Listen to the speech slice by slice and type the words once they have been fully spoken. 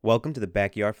Welcome to the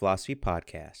Backyard Philosophy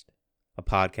Podcast, a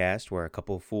podcast where a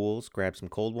couple of fools grab some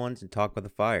cold ones and talk by the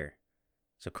fire.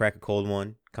 So crack a cold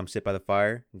one, come sit by the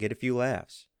fire, and get a few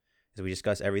laughs as we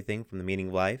discuss everything from the meaning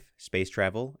of life, space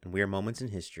travel, and weird moments in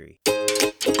history.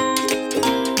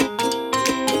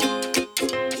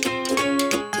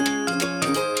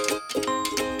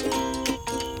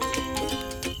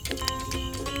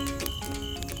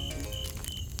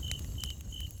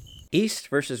 East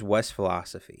versus West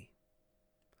philosophy.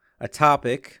 A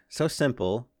topic so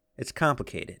simple, it's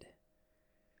complicated.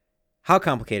 How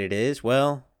complicated it is?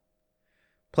 Well,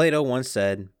 Plato once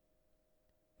said,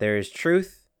 "There is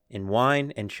truth in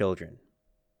wine and children."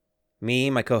 Me,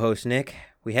 my co-host Nick,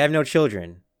 we have no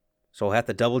children, so we'll have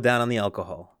to double down on the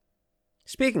alcohol.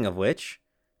 Speaking of which,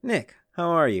 Nick,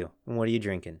 how are you, and what are you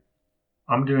drinking?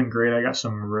 I'm doing great. I got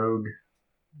some Rogue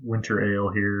Winter Ale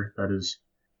here that is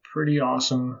pretty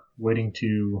awesome. Waiting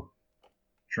to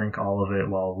drink all of it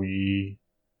while we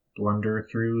blunder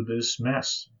through this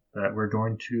mess that we're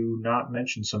going to not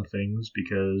mention some things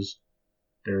because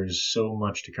there's so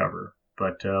much to cover.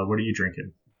 But what are you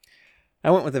drinking?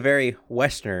 I went with a very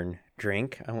Western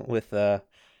drink. I went with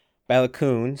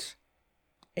Balacoons,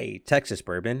 a Texas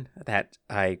bourbon that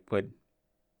I would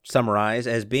summarize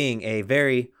as being a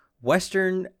very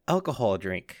Western alcohol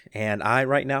drink. And I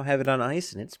right now have it on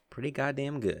ice, and it's pretty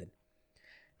goddamn good.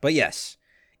 But yes,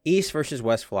 East versus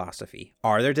West philosophy.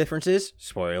 Are there differences?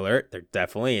 Spoiler alert, there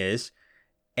definitely is.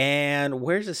 And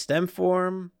where's it stem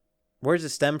from? Where does it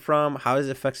stem from? How does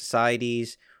it affect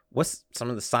societies? What's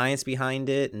some of the science behind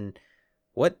it? And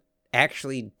what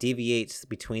actually deviates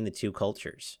between the two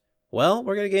cultures? Well,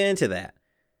 we're going to get into that.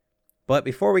 But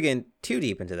before we get too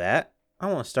deep into that, I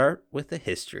want to start with the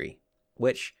history,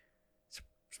 which,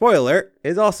 spoiler alert,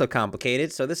 is also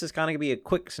complicated. So this is kind of going to be a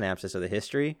quick synopsis of the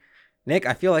history. Nick,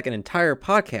 I feel like an entire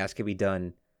podcast could be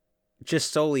done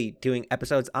just solely doing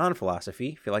episodes on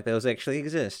philosophy. I feel like those actually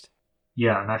exist.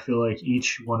 Yeah, and I feel like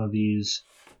each one of these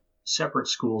separate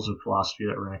schools of philosophy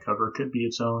that we're going to cover could be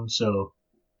its own. So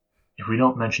if we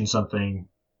don't mention something,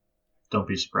 don't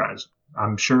be surprised.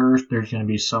 I'm sure there's going to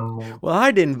be some Well, I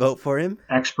didn't vote for him.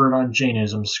 Expert on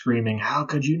Jainism screaming, "How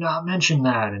could you not mention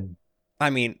that?" And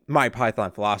I mean, my Python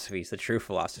philosophy is the true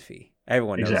philosophy.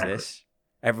 Everyone knows this.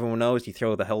 Everyone knows you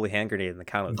throw the holy hand grenade in the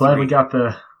count of I'm glad three. we got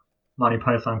the Monty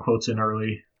Python quotes in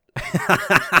early.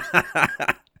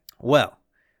 Well,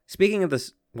 speaking of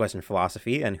this Western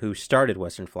philosophy and who started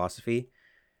Western philosophy,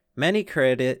 many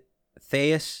credit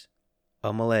Thais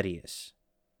Omiletius.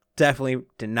 Definitely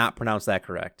did not pronounce that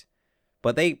correct.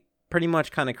 But they pretty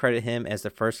much kind of credit him as the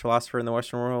first philosopher in the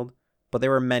Western world, but there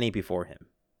were many before him.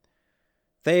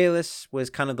 Thales was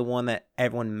kind of the one that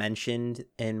everyone mentioned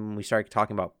and when we started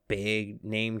talking about big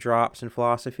name drops in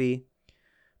philosophy.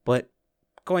 But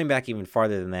going back even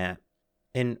farther than that,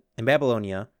 in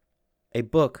Babylonia, a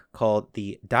book called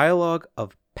The Dialogue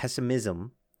of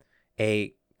Pessimism,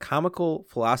 a comical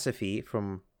philosophy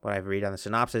from what I've read on the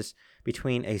synopsis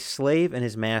between a slave and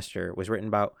his master, was written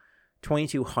about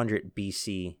 2200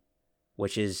 BC,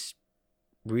 which is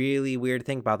really weird to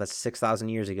think about. That's 6,000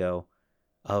 years ago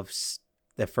of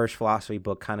the first philosophy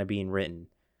book kind of being written.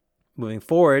 Moving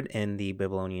forward in the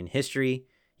Babylonian history,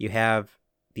 you have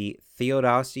the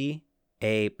Theodosy,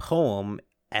 a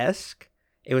poem-esque.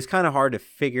 It was kind of hard to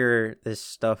figure this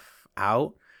stuff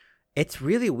out. It's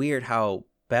really weird how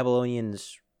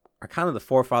Babylonians are kind of the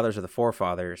forefathers of the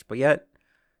forefathers, but yet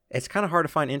it's kind of hard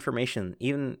to find information,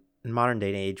 even in modern day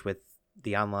and age with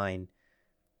the online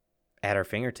at our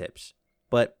fingertips.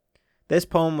 But this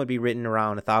poem would be written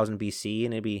around 1000 BC,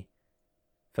 and it'd be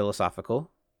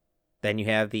philosophical. Then you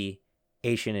have the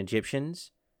ancient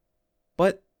Egyptians,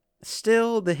 but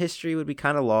still the history would be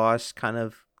kind of lost, kind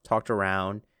of talked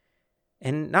around,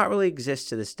 and not really exist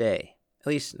to this day. At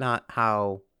least not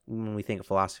how when we think of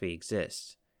philosophy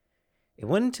exists. It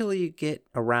wasn't until you get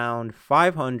around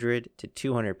 500 to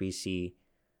 200 BC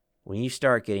when you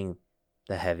start getting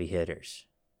the heavy hitters.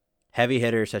 Heavy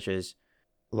hitters such as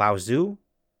Lao Tzu,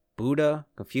 Buddha,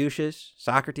 Confucius,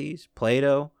 Socrates,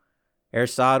 Plato,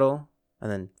 Aristotle,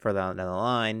 and then further down the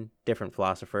line, different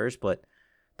philosophers. But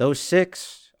those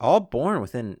six, all born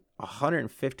within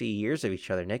 150 years of each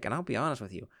other, Nick. And I'll be honest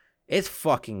with you, it's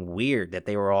fucking weird that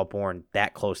they were all born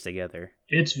that close together.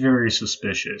 It's very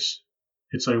suspicious.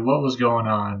 It's like, what was going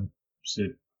on?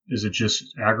 Is it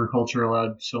just agriculture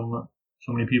allowed so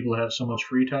many people to have so much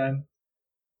free time?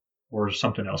 Or is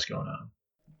something else going on?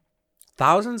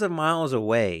 Thousands of miles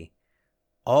away,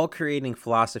 all creating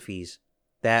philosophies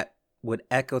that would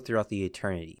echo throughout the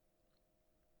eternity.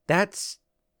 I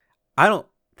don't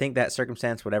think that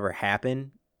circumstance would ever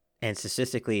happen. And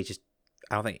statistically, it's just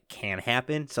I don't think it can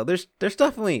happen. So there's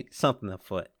definitely something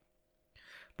afoot.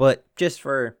 But just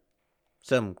for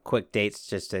some quick dates,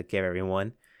 just to give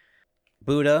everyone,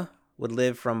 Buddha would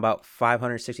live from about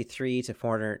 563 to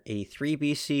 483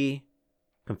 BC.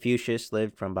 Confucius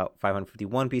lived from about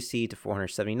 551 BC to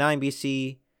 479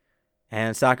 BC.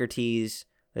 And Socrates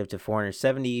lived to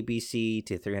 470 BC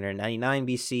to 399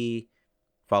 BC,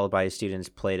 followed by his students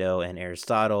Plato and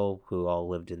Aristotle, who all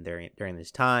lived in during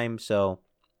this time. So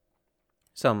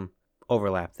some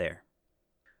overlap there.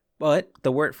 But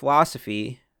the word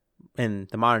philosophy, in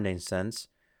the modern day sense,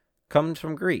 comes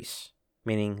from Greece,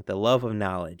 meaning the love of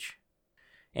knowledge.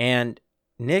 And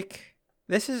Nick,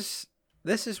 this is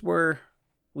where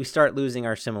we start losing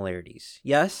our similarities.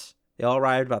 Yes, they all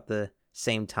arrived about the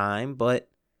same time, but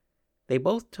they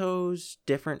both chose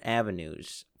different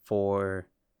avenues for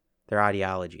their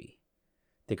ideology.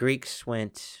 The Greeks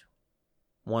went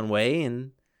one way,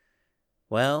 and,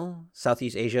 well,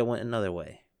 Southeast Asia went another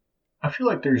way. I feel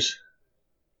like there's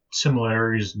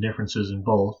similarities and differences in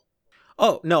both.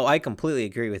 Oh, no, I completely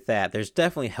agree with that. There's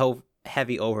definitely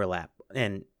heavy overlap.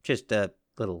 And just a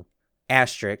little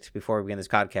asterisk before we begin this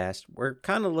podcast, we're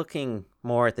kind of looking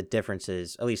more at the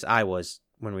differences, at least I was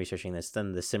when researching this,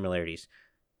 than the similarities.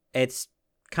 It's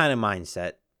kind of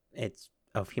mindset. It's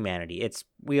of humanity.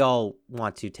 We all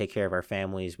want to take care of our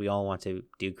families. We all want to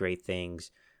do great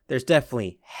things. There's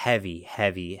definitely heavy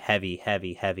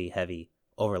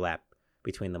overlap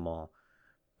between them all.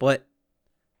 But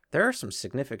there are some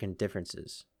significant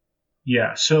differences.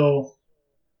 Yeah, so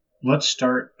let's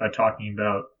start by talking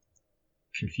about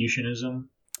Confucianism.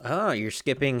 Oh, you're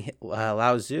skipping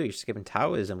Lao Tzu. You're skipping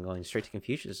Taoism, going straight to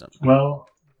Confucianism. Well,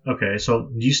 okay, so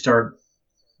you start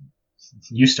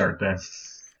then.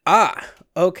 Ah,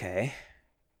 okay.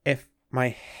 If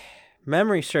my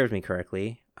memory serves me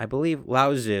correctly, I believe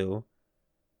Lao Tzu,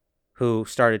 who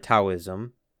started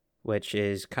Taoism, which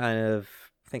is kind of,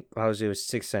 I think Lao Tzu is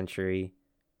 6th century,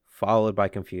 followed by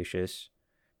Confucius.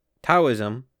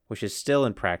 Taoism, which is still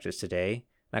in practice today,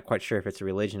 not quite sure if it's a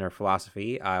religion or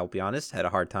philosophy, I'll be honest, had a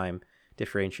hard time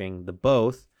differentiating the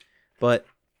both. But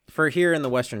for here in the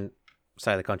Western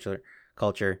side of the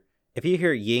culture, if you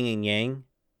hear yin and yang,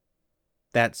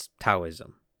 that's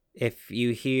Taoism. If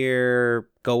you hear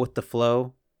go with the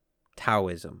flow,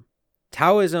 Taoism.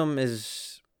 Taoism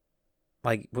is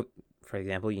like, for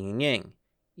example, yin and yang.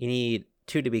 You need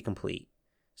two to be complete.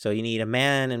 So you need a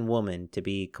man and woman to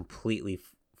be completely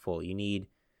full. You need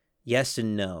yes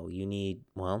and no. You need,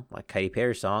 well, like Katy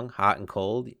Perry's song, hot and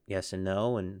cold, yes and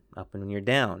no, and up and when you're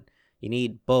down. You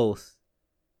need both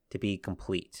to be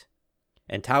complete.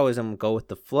 And Taoism, go with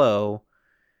the flow,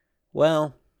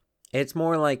 well, it's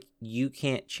more like you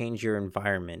can't change your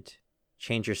environment,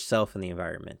 change yourself in the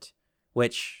environment,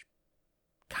 which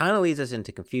kind of leads us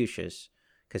into Confucius,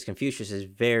 because Confucius is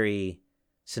very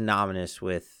synonymous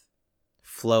with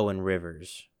flow and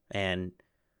rivers. And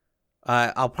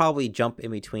I'll probably jump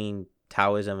in between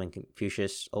Taoism and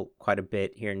Confucius quite a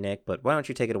bit here, Nick, but why don't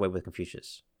you take it away with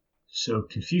Confucius? So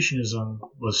Confucianism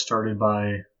was started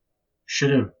by,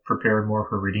 should have prepared more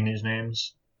for reading these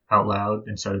names out loud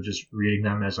instead of just reading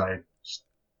them as I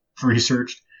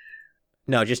researched.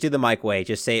 No, just do the mic way.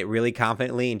 Just say it really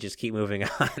confidently and just keep moving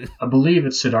on. I believe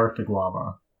it's Siddhartha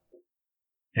Gautama,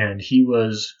 and he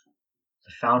was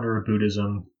the founder of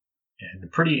Buddhism,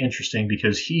 and pretty interesting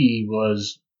because he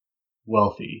was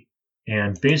wealthy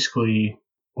and basically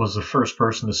was the first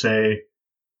person to say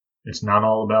it's not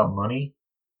all about money.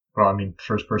 Well, I mean,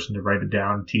 first person to write it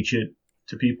down and teach it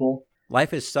to people.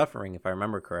 Life is suffering, if I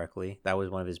remember correctly. That was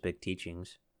one of his big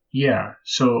teachings. Yeah,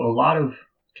 so a lot of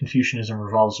Confucianism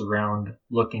revolves around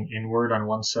looking inward on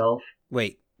oneself.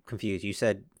 Wait, confused. You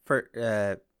said,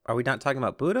 are we not talking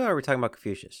about Buddha or are we talking about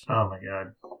Confucius? Oh my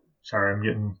god. Sorry, I'm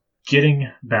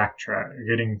getting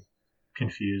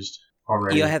confused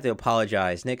already. You have to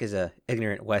apologize. Nick is a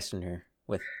ignorant Westerner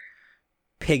with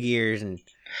pig ears and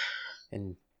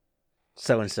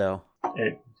so.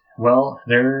 Well,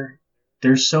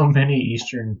 there's so many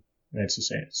Eastern, that's to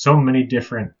say, so many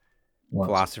different ones.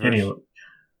 Philosophers.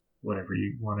 Whatever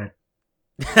you want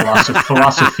to.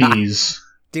 Philosophies.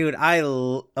 Dude, I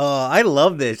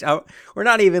love this. We're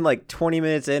not even like 20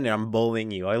 minutes in and I'm bullying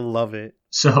you. I love it.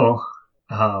 So,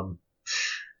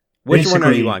 which one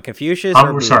are you on? Confucius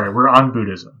or Buddha? Sorry, we're on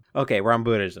Buddhism. Okay, we're on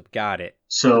Buddhism. Got it.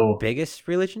 So, the biggest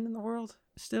religion in the world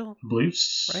still? I believe,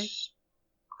 right?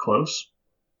 Close.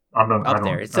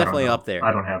 It's definitely up there.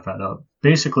 I don't have that up.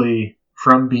 Basically,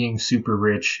 from being super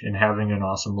rich and having an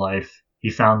awesome life, he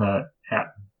found that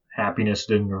happiness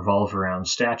didn't revolve around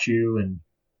stature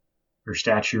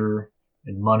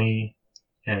and money,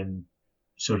 and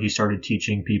so he started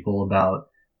teaching people about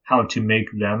how to make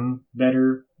them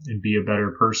better and be a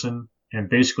better person, and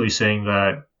basically saying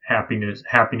that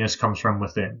happiness comes from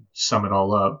within. Sum it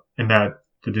all up, and that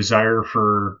the desire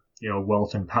for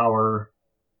wealth and power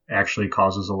actually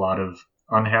causes a lot of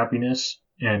unhappiness,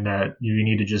 and that you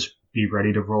need to just be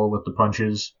ready to roll with the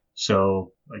punches.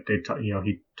 So like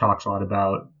he talks a lot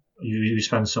about you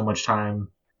spend so much time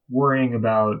worrying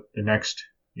about the next,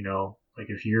 like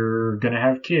if you're gonna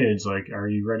have kids, like are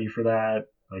you ready for that?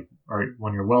 Like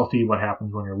when you're wealthy, what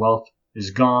happens when your wealth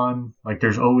is gone? Like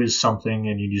there's always something,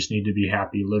 and you just need to be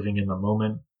happy living in the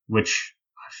moment, which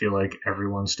I feel like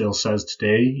everyone still says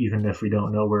today, even if we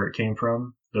don't know where it came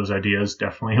from. Those ideas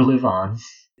definitely live on.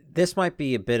 This might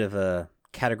be a bit of a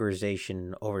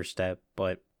categorization overstep,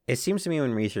 but it seems to me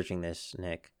when researching this,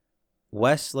 Nick,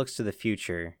 West looks to the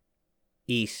future,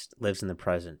 East lives in the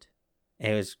present.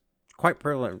 And it was quite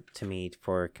prevalent to me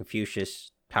for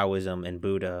Confucius, Taoism, and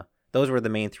Buddha. Those were the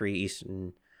main three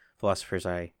Eastern philosophers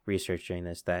I researched during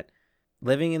this, that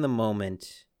living in the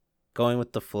moment, going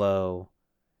with the flow,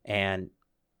 and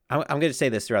I'm going to say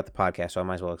this throughout the podcast, so I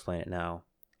might as well explain it now.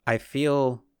 I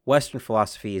feel Western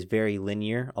philosophy is very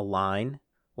linear, a line,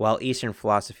 while Eastern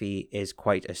philosophy is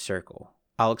quite a circle.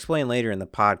 I'll explain later in the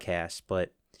podcast,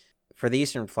 but for the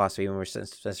Eastern philosophy,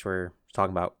 since we're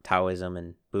talking about Taoism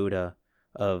and Buddha,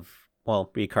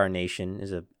 reincarnation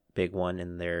is a big one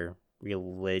in their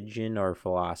religion or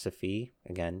philosophy.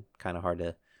 Again, kind of hard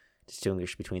to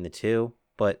distinguish between the two,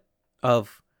 but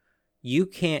you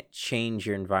can't change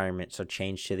your environment, so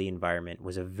change to the environment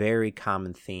was a very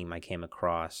common theme I came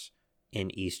across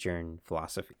in Eastern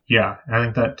philosophy. Yeah, I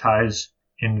think that ties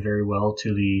in very well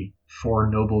to the Four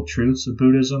Noble Truths of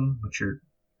Buddhism, which are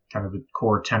kind of the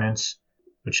core tenets,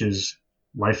 which is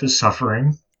life is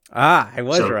suffering. I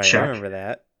was so right. Check. I remember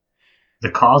that.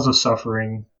 The cause of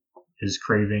suffering is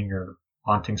craving or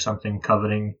wanting something,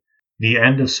 coveting. The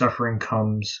end of suffering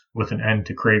comes with an end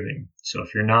to craving. So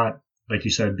if you're not, like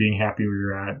you said, being happy where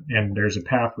you're at, and there's a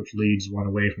path which leads one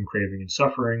away from craving and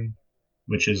suffering,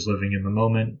 which is living in the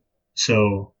moment.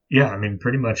 So yeah, I mean,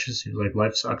 pretty much it's like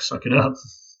life sucks, suck it up,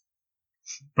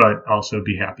 but also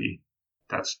be happy.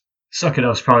 That's suck it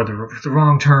up is probably the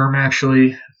wrong term,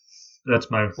 actually.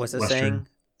 That's my What's the Western. saying?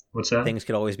 What's that? Things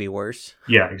could always be worse.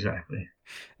 Yeah, exactly.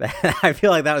 I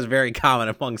feel like that was very common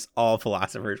amongst all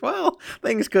philosophers. Well,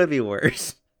 things could be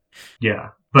worse. Yeah,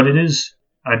 but it is.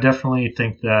 I definitely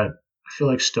think that I feel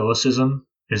like Stoicism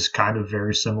is kind of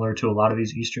very similar to a lot of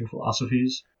these Eastern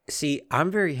philosophies. See,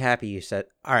 I'm very happy you said.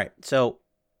 All right, so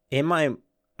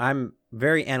I'm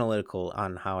very analytical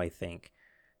on how I think,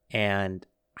 and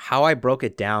how I broke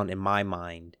it down in my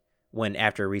mind when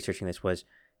after researching this was,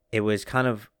 it was kind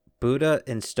of Buddha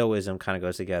and Stoicism kind of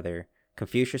goes together.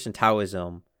 Confucius and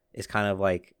Taoism is kind of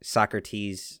like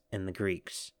Socrates and the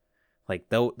Greeks. Like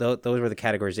those were the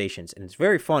categorizations, and it's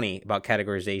very funny about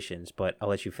categorizations. But I'll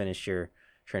let you finish your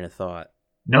train of thought.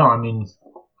 No, I mean,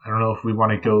 I don't know if we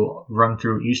want to go run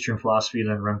through Eastern philosophy,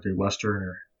 then run through Western,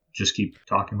 or just keep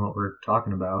talking what we're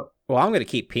talking about. Well, I'm going to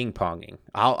keep ping ponging.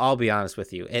 I'll be honest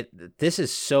with you. This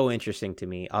is so interesting to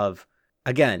me. Of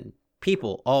again,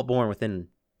 people all born within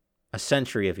a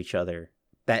century of each other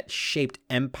that shaped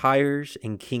empires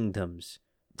and kingdoms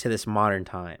to this modern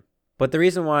time. But the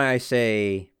reason why I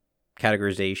say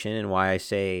categorization and why I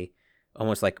say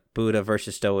almost like Buddha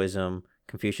versus Stoicism,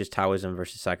 Confucius, Taoism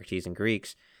versus Socrates and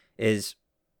Greeks is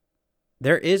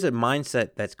there is a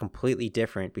mindset that's completely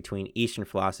different between Eastern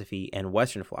philosophy and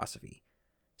Western philosophy.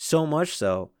 So much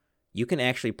so, you can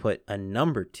actually put a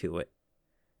number to it.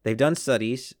 They've done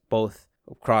studies both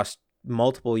across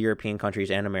multiple European countries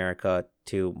and America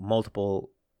to multiple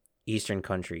Eastern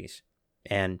countries.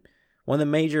 And one of the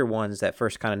major ones that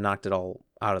first kind of knocked it all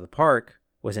out of the park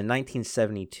was in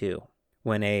 1972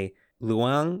 when a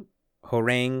Luang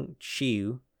Horang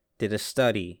Chiu did a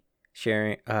study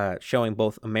showing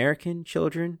both American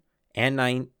children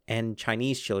and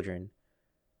Chinese children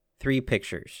 3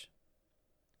 pictures: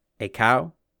 a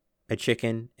cow, a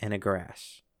chicken, and a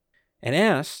grass, and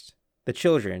asked the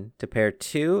children to pair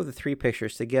 2 of the 3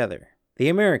 pictures together. The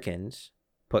Americans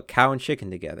put cow and chicken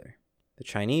together. The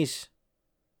Chinese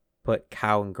put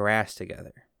cow and grass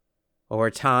together. Over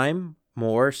time,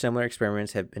 more similar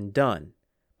experiments have been done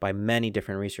by many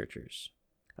different researchers.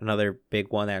 Another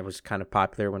big one that was kind of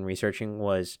popular when researching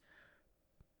was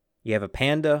you have a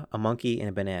panda, a monkey, and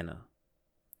a banana.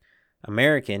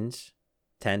 Americans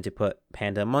tend to put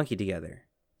panda and monkey together.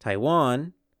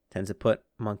 Taiwan tends to put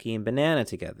monkey and banana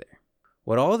together.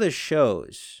 What all this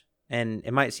shows, and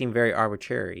it might seem very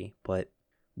arbitrary, but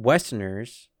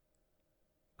Westerners,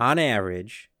 on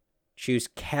average, choose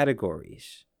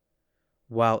categories,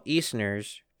 while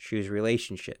Easterners choose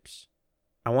relationships.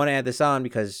 I want to add this on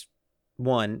because,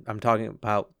 one, I'm talking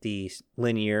about the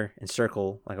linear and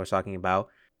circle, like I was talking about.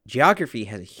 Geography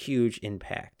has a huge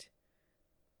impact.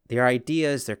 Their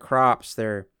ideas, their crops,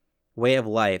 their way of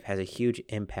life has a huge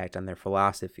impact on their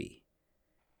philosophy.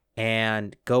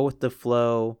 And go with the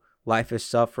flow, life is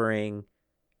suffering.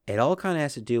 It all kind of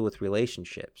has to do with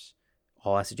relationships.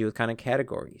 All has to do with kind of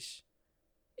categories.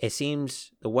 It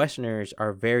seems the Westerners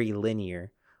are very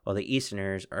linear, while the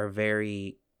Easterners are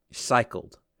very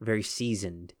cycled, very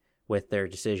seasoned with their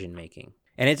decision making.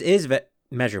 And it is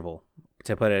measurable,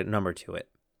 to put a number to it.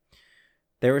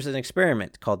 There was an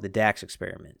experiment called the Dax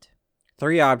experiment.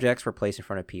 3 objects were placed in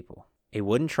front of people: a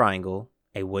wooden triangle,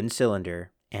 a wooden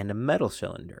cylinder, and a metal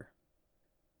cylinder.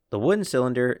 The wooden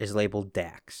cylinder is labeled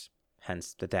Dax,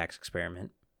 hence the Dax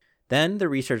experiment. Then the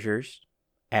researchers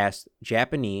asked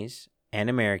Japanese and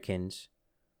Americans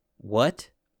what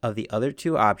of the other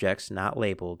 2 objects not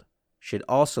labeled should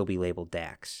also be labeled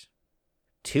Dax.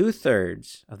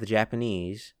 2/3 of the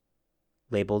Japanese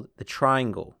labeled the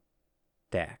triangle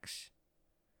Dax.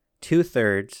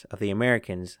 2/3 of the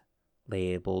Americans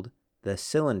labeled the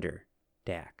cylinder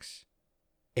Dax.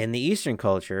 In the Eastern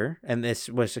culture, and this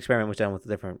experiment was done with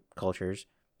different cultures,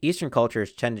 Eastern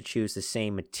cultures tend to choose the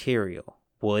same material,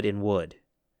 wood and wood,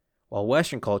 while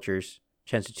Western cultures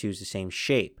tend to choose the same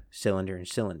shape, cylinder and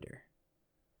cylinder.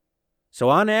 So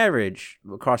on average,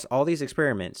 across all these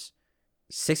experiments,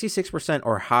 66%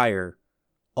 or higher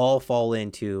all fall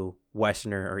into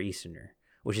Westerner or Easterner,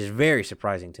 which is very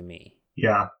surprising to me.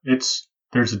 Yeah, there's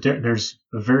a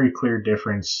very clear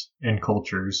difference in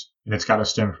cultures, and it's got to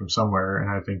stem from somewhere. And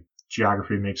I think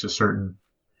geography makes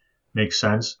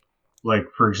sense. Like,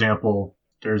 for example,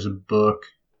 there's a book,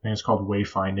 I think it's called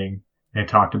Wayfinding, and it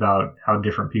talked about how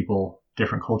different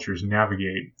cultures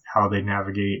navigate, how they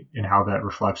navigate, and how that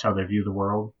reflects how they view the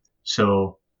world.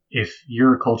 So if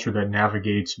you're a culture that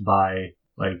navigates by,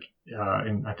 like,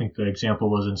 and I think the example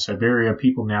was in Siberia,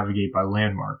 people navigate by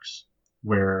landmarks,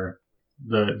 where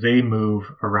they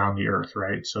move around the earth,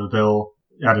 right? So they'll,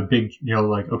 at a big,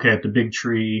 at the big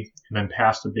tree, and then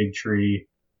past the big tree,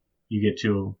 you get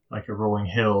to like a rolling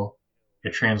hill.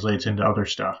 It translates into other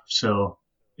stuff. So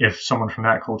if someone from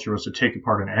that culture was to take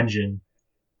apart an engine,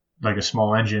 like a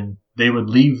small engine, they would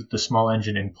leave the small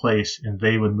engine in place and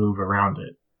they would move around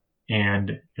it.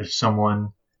 And if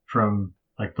someone from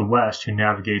like the West who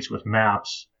navigates with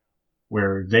maps,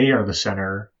 where they are the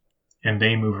center and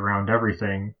they move around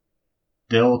everything,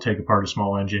 they'll take apart a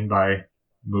small engine by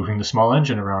moving the small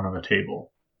engine around on the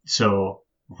table. So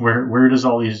where does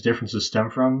all these differences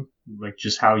stem from? Like,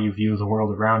 just how you view the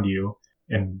world around you,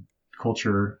 and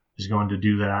culture is going to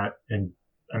do that. And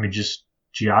I mean, just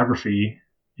geography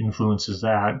influences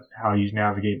that, how you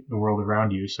navigate the world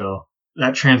around you. So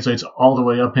that translates all the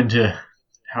way up into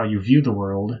how you view the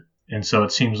world. And so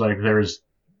it seems like there's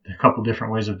a couple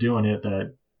different ways of doing it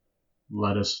that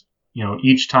let us,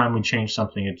 each time we change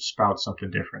something, it sprouts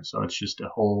something different. So it's just a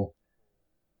whole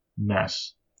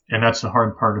mess. And that's the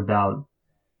hard part about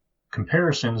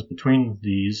comparisons between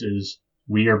these, is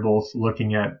we are both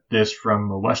looking at this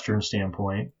from a Western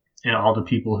standpoint, and all the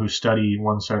people who study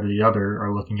one side or the other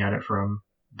are looking at it from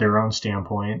their own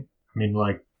standpoint. I mean,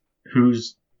 like,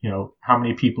 how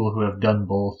many people who have done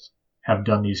both have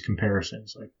done these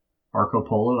comparisons? Like Marco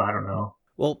Polo? I don't know.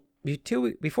 Well,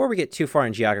 before we get too far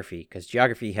in geography, because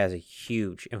geography has a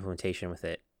huge implementation with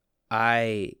it,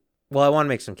 I want to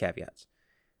make some caveats.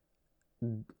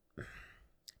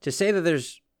 To say that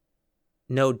there's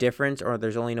no difference, or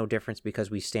there's only no difference because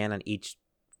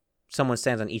someone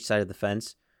stands on each side of the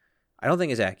fence, I don't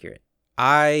think is accurate.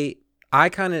 I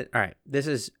kind of, all right, this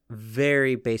is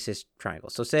very basic triangle.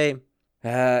 So say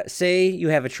you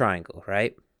have a triangle,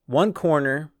 right? One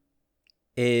corner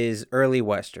is early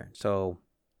Western. So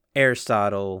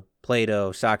Aristotle,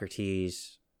 Plato,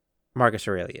 Socrates, Marcus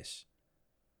Aurelius.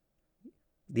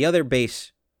 The other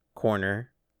base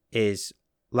corner is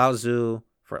Lao Tzu,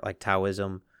 for like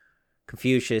Taoism,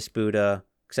 Confucius, Buddha,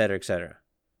 etc., etc.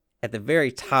 At the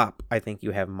very top, I think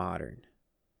you have modern.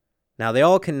 Now they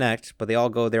all connect, but they all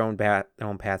go their own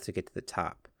path to get to the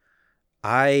top.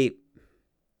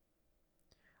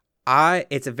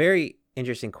 It's a very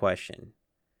interesting question.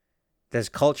 Does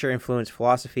culture influence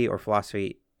philosophy, or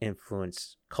philosophy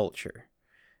influence culture?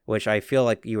 Which I feel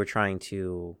like you were trying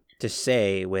to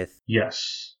say with...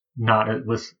 Yes, not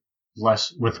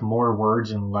with more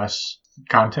words and less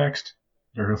context.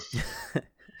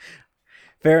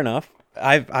 Fair enough.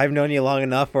 I've known you long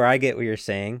enough where I get what you're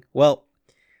saying. Well,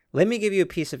 let me give you a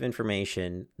piece of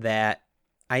information that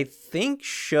I think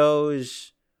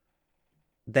shows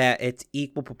that it's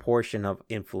equal proportion of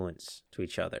influence to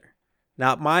each other.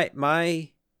 Now,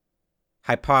 my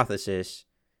hypothesis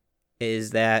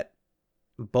is that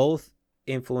both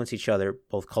influence each other,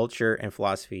 both culture and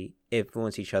philosophy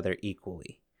influence each other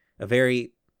equally. A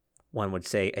very, one would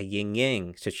say, a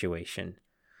yin-yang situation.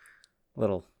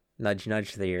 Little nudge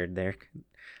there.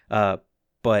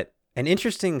 But an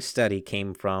interesting study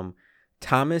came from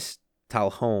Thomas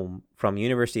Talholm from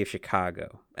University of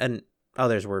Chicago, and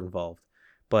others were involved.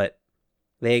 But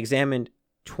they examined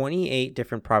 28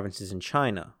 different provinces in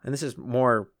China, and this is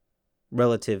more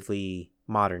relatively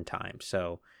modern times,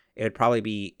 so it would probably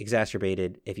be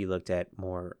exacerbated if you looked at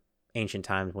more ancient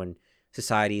times when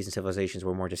societies and civilizations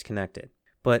were more disconnected.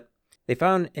 But they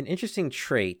found an interesting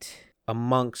trait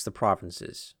amongst the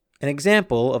provinces. An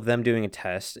example of them doing a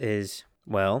test is,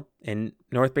 well, in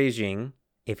North Beijing,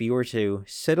 if you were to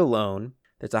sit alone,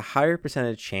 there's a higher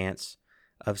percentage chance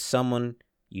of someone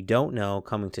you don't know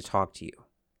coming to talk to you,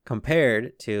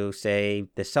 compared to, say,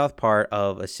 the south part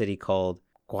of a city called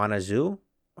Guangzhou.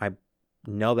 I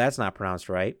know that's not pronounced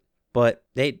right, but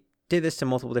they did this to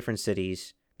multiple different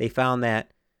cities. They found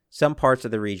that some parts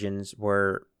of the regions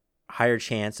were higher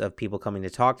chance of people coming to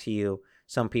talk to you.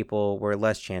 Some people were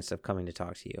less chance of coming to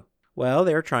talk to you. Well,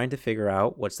 they were trying to figure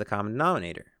out what's the common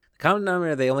denominator. The common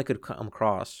denominator they only could come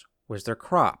across was their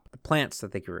crop, the plants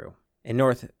that they grew. In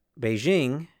North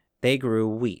Beijing, they grew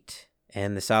wheat.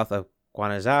 In the south of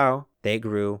Guangzhou, they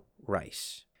grew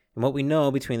rice. And what we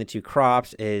know between the two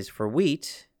crops is for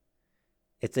wheat,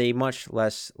 it's a much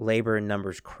less labor and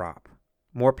numbers crop.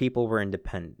 More people were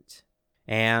independent.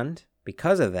 And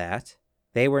because of that,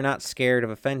 they were not scared of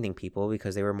offending people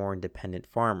because they were more independent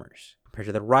farmers compared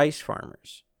to the rice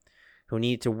farmers who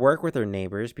needed to work with their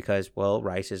neighbors because, well,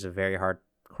 rice is a very hard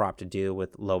crop to do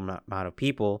with low amount of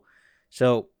people.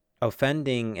 So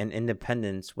offending and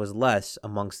independence was less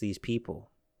amongst these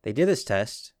people. They did this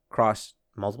test across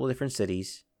multiple different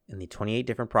cities in the 28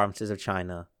 different provinces of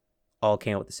China, all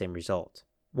came up with the same result.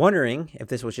 Wondering if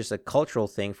this was just a cultural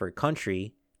thing for a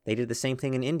country, they did the same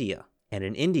thing in India. And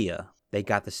in India, they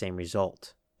got the same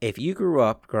result. If you grew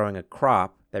up growing a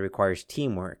crop that requires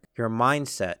teamwork, your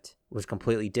mindset was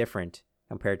completely different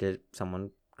compared to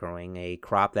someone growing a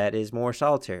crop that is more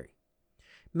solitary.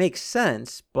 Makes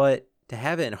sense, but to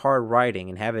have it in hard writing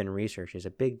and have it in research is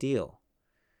a big deal.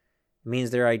 It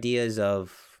means their ideas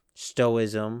of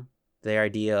stoicism, their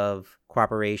idea of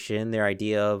cooperation, their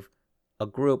idea of a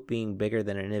group being bigger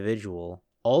than an individual,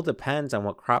 all depends on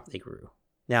what crop they grew.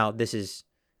 Now, this is,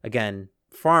 again,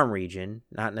 farm region,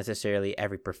 not necessarily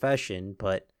every profession,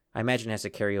 but I imagine it has to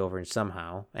carry over in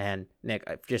somehow. And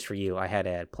Nick, just for you, I had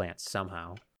to add plants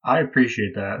somehow. I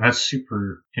appreciate that. That's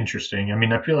super interesting. I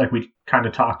mean, I feel like we kind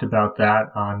of talked about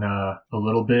that on a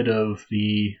little bit of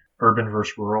the urban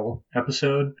versus rural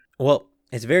episode. Well,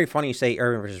 it's very funny you say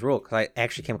urban versus rural because I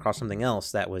actually came across something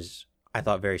else that was, I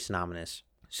thought, very synonymous.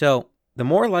 So the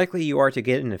more likely you are to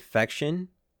get an infection,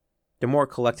 the more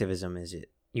collectivism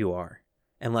you are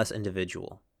and less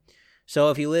individual.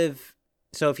 So if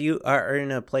you are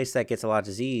in a place that gets a lot of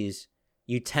disease,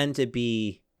 you tend to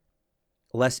be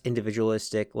less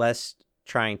individualistic, less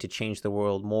trying to change the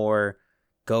world, more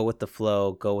go with the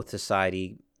flow, go with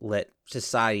society, let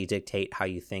society dictate how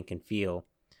you think and feel,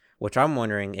 which I'm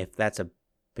wondering if that's a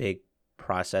big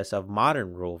process of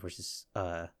modern rural versus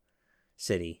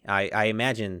city. I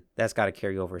imagine that's got to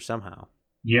carry over somehow.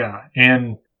 Yeah,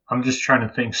 and I'm just trying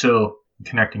to think, so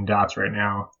connecting dots right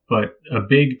now, but a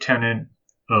big tenet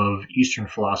of Eastern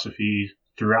philosophy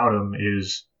throughout them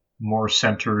is more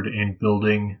centered in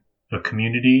building a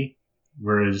community,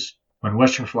 whereas when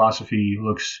Western philosophy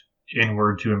looks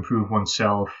inward to improve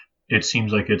oneself, it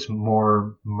seems like it's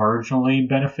more marginally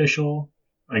beneficial.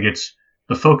 Like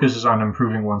the focus is on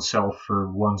improving oneself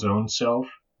for one's own self,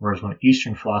 whereas when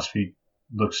Eastern philosophy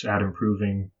looks at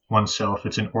improving oneself,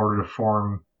 it's in order to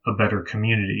form a better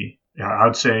community. I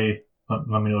would say,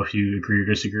 let me know if you agree or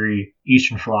disagree,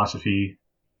 Eastern philosophy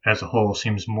as a whole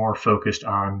seems more focused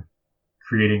on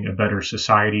creating a better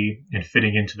society and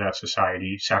fitting into that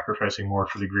society, sacrificing more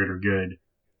for the greater good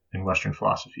than Western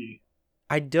philosophy.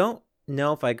 I don't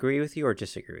know if I agree with you or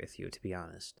disagree with you, to be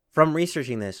honest. From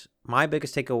researching this, my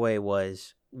biggest takeaway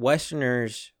was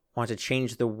Westerners want to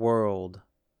change the world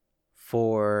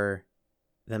for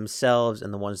themselves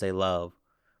and the ones they love,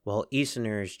 while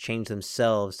Easterners change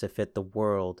themselves to fit the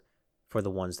world for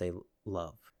the ones they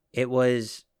love. It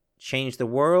was change the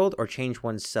world or change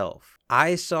oneself.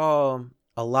 I saw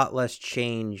a lot less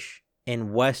change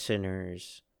in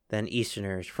Westerners than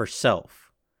Easterners for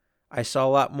self. I saw a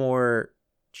lot more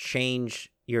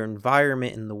change your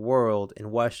environment in the world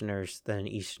in Westerners than in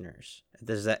Easterners.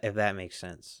 If that makes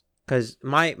sense. Because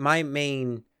my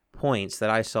main points that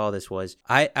I saw this was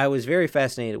I was very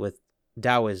fascinated with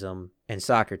Taoism and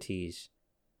Socrates,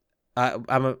 I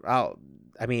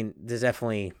mean, there's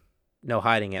definitely no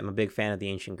hiding it. I'm a big fan of the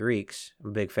ancient Greeks.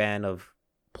 I'm a big fan of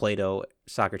Plato,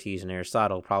 Socrates, and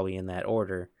Aristotle, probably in that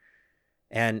order.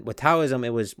 And with Taoism,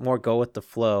 it was more go with the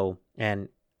flow. And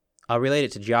I'll relate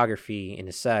it to geography in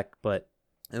a sec, but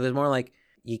it was more like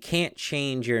you can't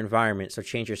change your environment, so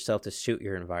change yourself to suit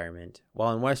your environment.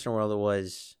 While in Western world, it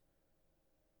was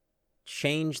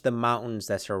change the mountains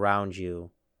that surround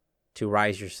you to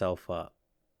rise yourself up.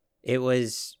 It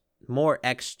was more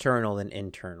external than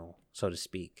internal, so to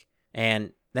speak.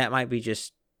 And that might be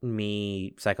just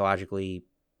me psychologically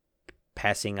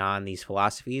passing on these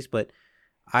philosophies, but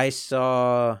I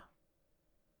saw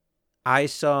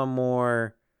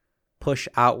more push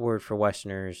outward for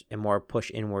Westerners and more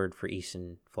push inward for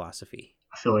Eastern philosophy.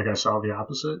 I feel like I saw the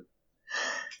opposite.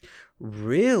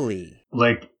 Really?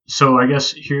 So I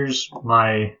guess here's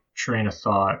my train of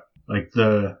thought.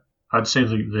 I'd say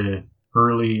the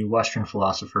early Western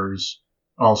philosophers,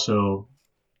 also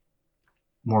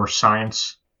more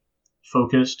science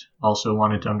focused, also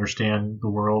wanted to understand the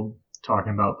world,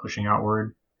 talking about pushing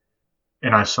outward.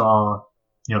 And I saw,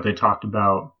 they talked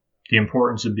about the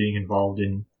importance of being involved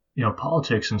in,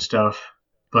 politics and stuff.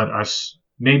 But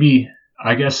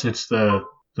I guess it's the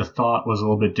thought was a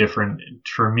little bit different.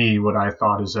 For me, what I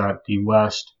thought is that the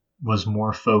West was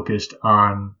more focused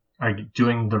on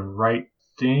doing the right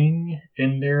thing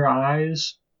in their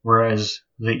eyes, whereas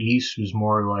the East was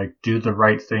more like do the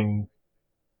right thing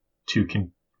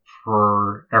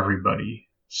for everybody.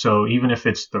 So even if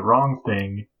it's the wrong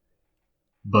thing,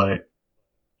 but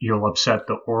you'll upset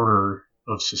the order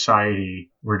of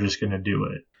society, we're just going to do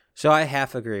it. So I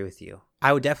half agree with you.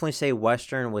 I would definitely say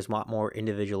Western was a lot more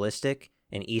individualistic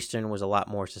and Eastern was a lot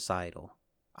more societal.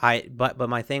 But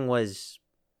my thing was,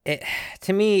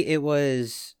 to me, it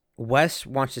was West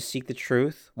wants to seek the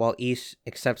truth while East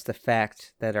accepts the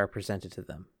facts that are presented to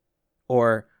them.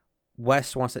 Or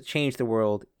West wants to change the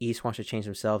world, East wants to change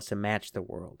themselves to match the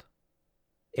world.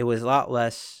 It was a lot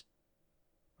less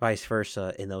vice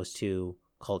versa in those two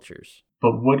cultures.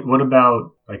 But what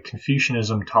about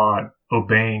Confucianism taught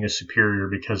obeying a superior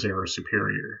because they were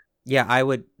superior? Yeah, I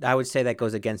would say that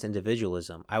goes against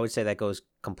individualism. I would say that goes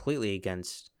completely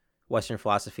against Western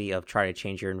philosophy of try to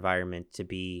change your environment to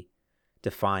be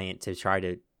defiant, to try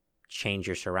to change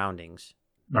your surroundings.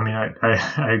 I mean,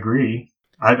 I agree.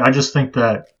 I just think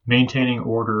that maintaining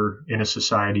order in a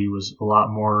society was a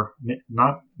lot more,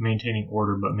 not maintaining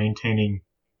order, but maintaining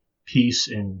peace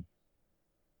and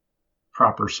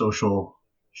proper social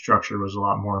structure was a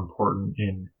lot more important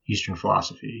in Eastern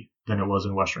philosophy than it was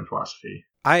in Western philosophy.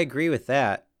 I agree with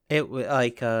that.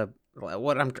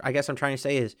 What I guess I'm trying to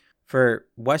say is for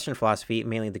Western philosophy,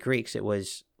 mainly the Greeks, it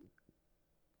was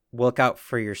look out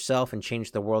for yourself and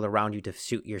change the world around you to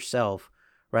suit yourself,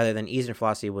 rather than Eastern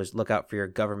philosophy was look out for your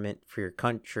government, for your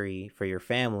country, for your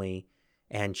family,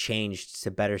 and change to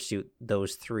better suit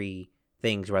those three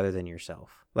things rather than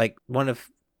yourself. Like one of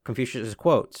Confucius'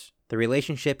 quotes, the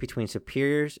relationship between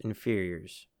superiors and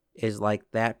inferiors is like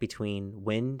that between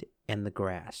wind and the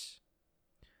grass.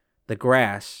 The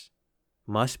grass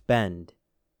must bend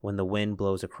when the wind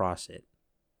blows across it.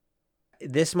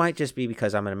 This might just be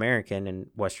because I'm an American and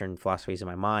Western philosophy is in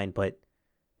my mind, but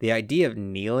the idea of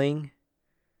kneeling,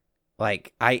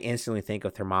 I instantly think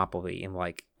of Thermopylae and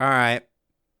all right,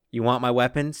 you want my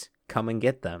weapons? Come and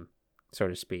get them, so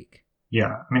to speak. Yeah,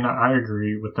 I mean, I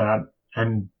agree with that.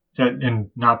 And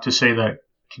not to say that,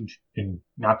 and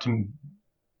not to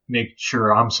make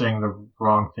sure I'm saying the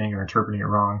wrong thing or interpreting it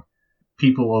wrong.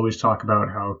 People always talk about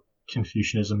how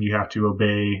Confucianism, you have to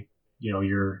obey,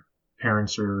 your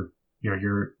parents or,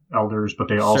 your elders, but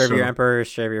they also serve your emperor,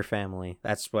 serve your family.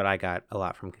 That's what I got a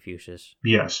lot from Confucius.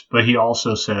 Yes, but he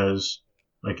also says,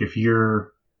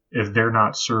 if they're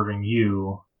not serving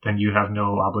you, then you have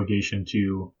no obligation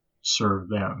to serve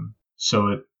them.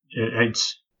 So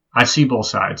it's I see both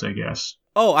sides, I guess.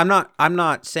 Oh, I'm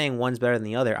not saying one's better than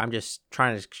the other. I'm just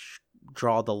trying to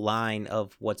draw the line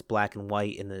of what's black and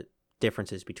white and the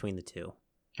differences between the two.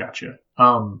 Gotcha.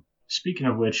 Speaking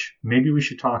of which, maybe we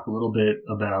should talk a little bit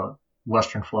about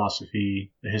Western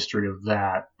philosophy, the history of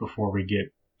that, before we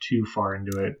get too far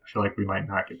into it. I feel like we might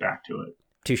not get back to it.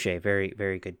 Touche. Very,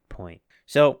 very good point.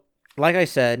 So, like I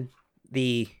said,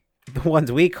 the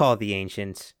ones we call the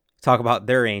ancients talk about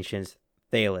their ancients,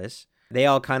 Thales. They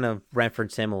all kind of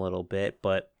reference him a little bit,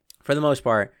 but for the most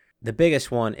part, the biggest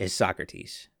one is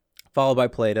Socrates, followed by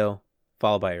Plato,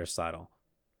 followed by Aristotle.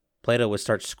 Plato would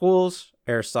start schools,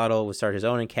 Aristotle would start his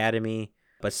own academy,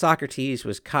 but Socrates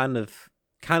was kind of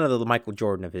the Michael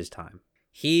Jordan of his time.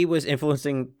 He was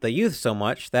influencing the youth so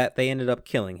much that they ended up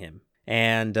killing him.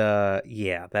 And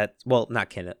yeah, not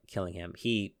killing him.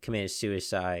 He committed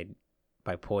suicide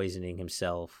by poisoning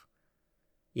himself.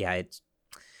 Yeah,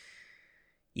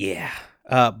 yeah.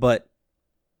 But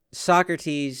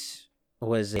Socrates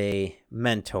was a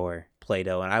mentor,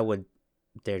 Plato, and I would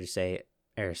dare to say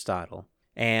Aristotle.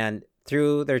 And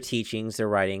through their teachings, their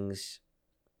writings,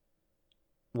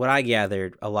 what I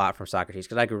gathered a lot from Socrates,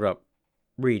 because I grew up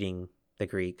reading the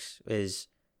Greeks, is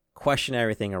question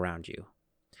everything around you.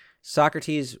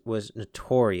 Socrates was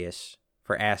notorious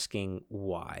for asking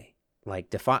why.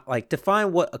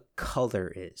 Define what a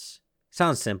color is.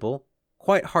 Sounds simple,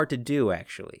 quite hard to do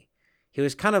actually. He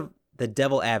was kind of the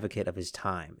devil advocate of his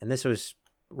time, and this was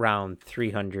around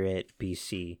 300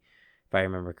 BC, if I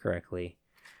remember correctly.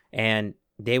 And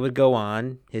they would go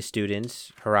on, his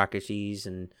students, Heraclitus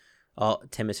and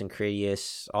Timus and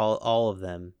Critias, all of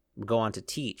them would go on to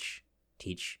teach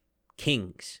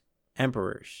kings,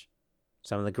 emperors,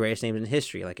 some of the greatest names in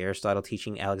history, like Aristotle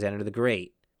teaching Alexander the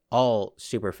Great. All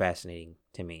super fascinating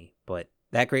to me. But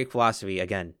that Greek philosophy,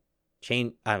 again,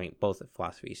 both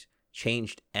philosophies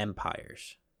changed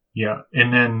empires. Yeah,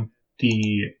 and then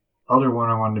the other one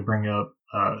I wanted to bring up,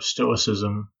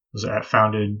 Stoicism, was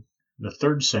founded the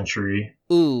 3rd century.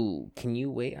 Ooh, can you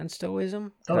wait on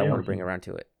Stoicism? Because I want to bring around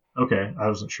to it. Okay, I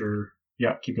wasn't sure.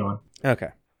 Yeah, keep going. Okay.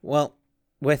 Well,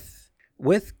 with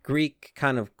Greek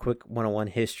kind of quick 101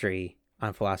 history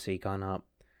on philosophy gone up,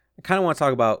 I kind of want to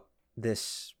talk about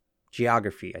this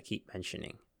geography I keep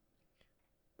mentioning.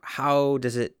 How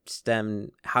does it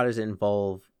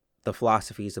involve the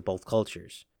philosophies of both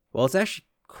cultures? Well, it's actually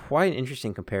quite an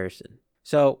interesting comparison.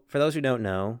 So, for those who don't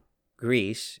know,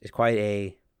 Greece is quite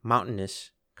a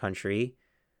mountainous country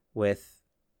with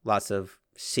lots of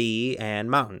sea and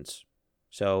mountains.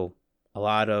 So, a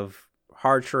lot of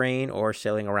hard terrain or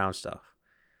sailing around stuff.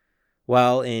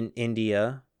 While in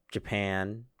India,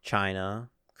 Japan, China,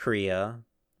 Korea,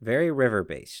 very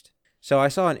river-based. So I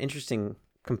saw an interesting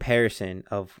comparison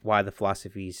of why the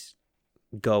philosophies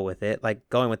go with it. Like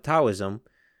going with Taoism,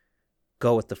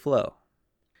 go with the flow.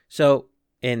 So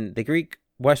in the Greek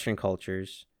Western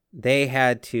cultures, they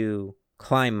had to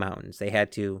climb mountains. They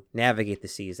had to navigate the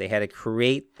seas. They had to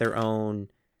create their own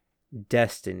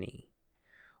destiny.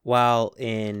 While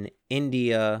in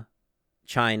India,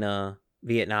 China,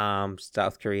 Vietnam,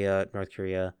 South Korea, North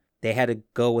Korea, they had to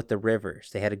go with the rivers.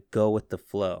 They had to go with the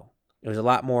flow. It was a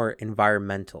lot more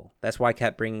environmental. That's why I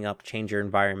kept bringing up change your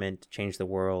environment, change the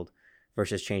world,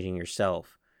 versus changing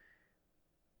yourself.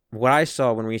 What I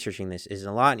saw when researching this is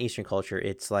a lot in Eastern culture,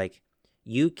 it's like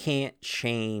you can't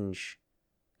change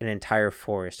an entire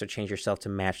forest or change yourself to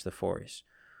match the forest.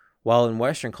 While in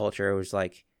Western culture, it was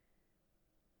like,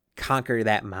 conquer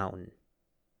that mountain.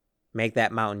 Make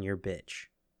that mountain your bitch.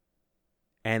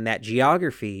 And that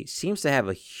geography seems to have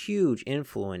a huge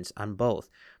influence on both.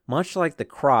 Much like the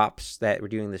crops that we're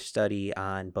doing the study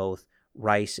on both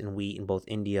rice and wheat in both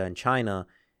India and China,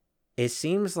 it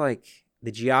seems like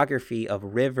the geography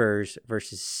of rivers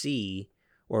versus sea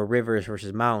or rivers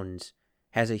versus mountains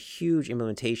has a huge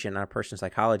implementation on a person's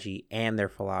psychology and their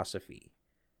philosophy.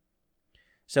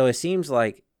 So it seems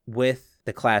like with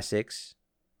the classics,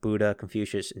 Buddha,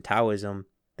 Confucius, and Taoism,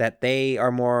 that they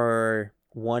are more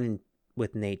one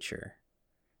with nature.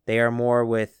 They are more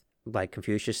with, like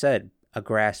Confucius said, a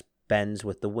grass bends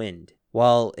with the wind.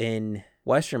 While in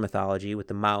Western mythology, with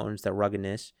the mountains, the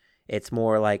ruggedness, it's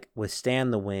more like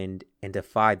withstand the wind and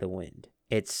defy the wind.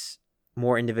 It's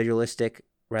more individualistic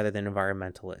rather than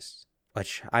environmentalist.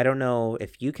 Which I don't know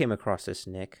if you came across this,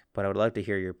 Nick, but I would love to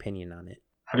hear your opinion on it.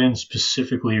 I didn't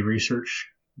specifically research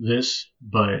this,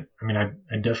 but I mean,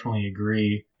 I definitely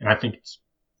agree. And I think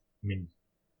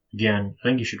again, I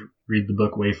think you should read the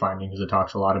book Wayfinding because it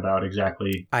talks a lot about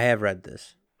exactly. I have read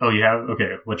this. Oh, you have?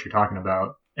 Okay, what you're talking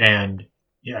about. And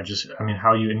yeah,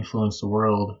 how you influence the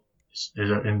world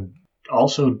and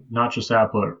also not just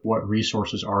that, but what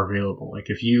resources are available. Like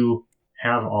if you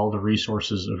have all the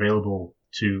resources available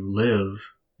to live,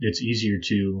 it's easier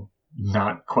to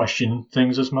not question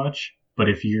things as much. But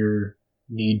if you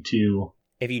need to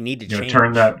change,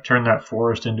 turn that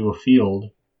forest into a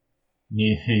field,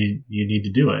 you need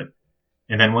to do it.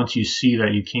 And then once you see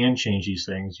that you can change these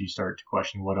things, you start to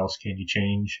question what else can you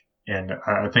change. And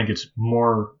I think it's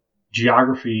more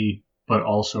geography, but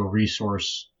also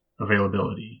resource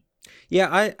availability. Yeah,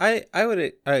 I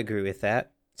agree with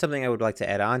that. Something I would like to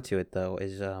add on to it, though,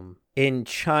 is in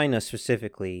China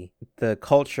specifically, the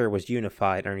culture was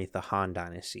unified underneath the Han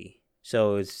Dynasty.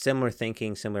 So it's similar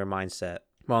thinking, similar mindset.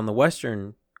 While in the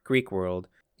Western Greek world,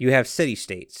 you have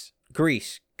city-states.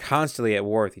 Greece, constantly at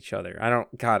war with each other.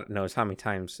 God knows how many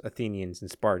times Athenians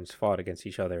and Spartans fought against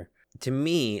each other. To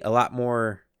me, a lot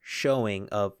more showing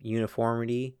of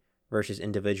uniformity versus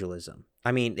individualism.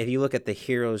 I mean, if you look at the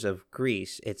heroes of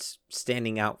Greece, it's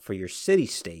standing out for your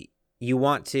city-state. You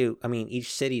want to, I mean,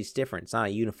 each city is different. It's not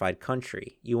a unified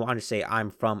country. You want to say,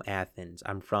 I'm from Athens,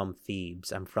 I'm from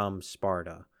Thebes, I'm from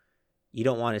Sparta. You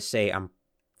don't want to say, I'm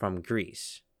from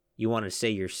Greece. You want to say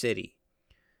your city.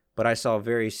 But I saw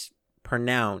very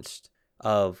pronounced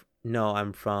of, no,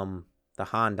 I'm from the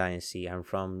Han Dynasty, I'm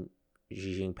from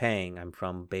Xi Jinping, I'm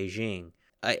from Beijing.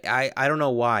 I don't know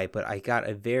why, but I got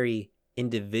a very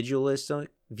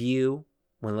individualistic view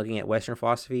when looking at Western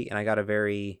philosophy, and I got a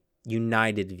very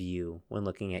united view when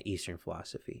looking at Eastern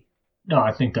philosophy. No,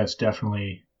 I think that's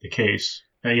definitely the case.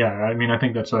 Yeah, I mean, I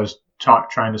think that's what I was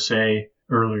trying to say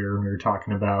earlier when we were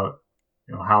talking about,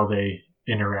 how they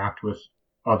interact with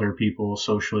other people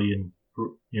socially and,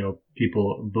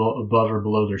 people above or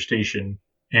below their station.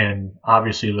 And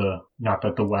obviously not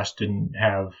that the West didn't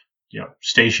have,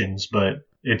 stations, but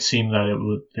it seemed that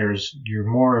you're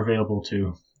more available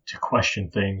to question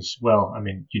things. Well, I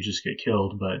mean, you just get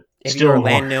killed, but if still you're a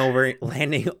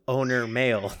landowner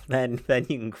male, then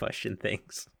you can question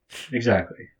things.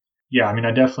 Exactly. Yeah, I mean,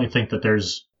 I definitely think that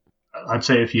I'd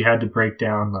say if you had to break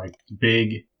down like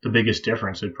the biggest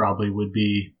difference, it probably would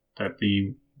be that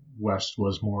the West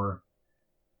was more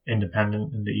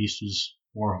independent and the East is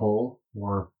more whole,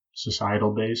 more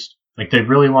societal based. Like they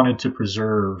really wanted to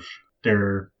preserve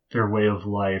their way of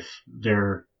life.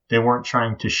 They weren't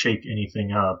trying to shake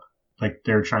anything up. Like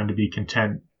they're trying to be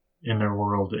content in their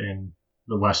world, and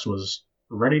the West was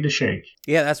ready to shake.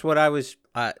 Yeah, that's what I was.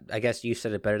 I guess you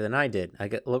said it better than I did.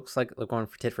 Looks like we're going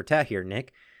for tit for tat here,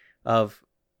 Nick.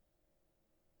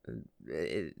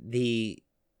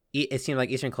 It seemed like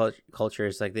Eastern culture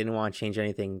is like they didn't want to change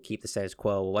anything, keep the status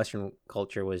quo. Western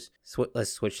culture was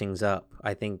let's switch things up.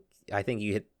 I think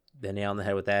you hit the nail on the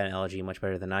head with that analogy much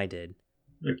better than I did.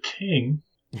 The king,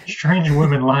 strange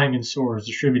women lying in swords,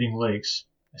 distributing lakes.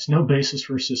 There's no basis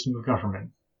for a system of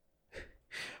government.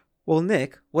 Well,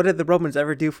 Nick, what did the Romans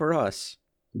ever do for us?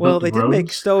 Well, they did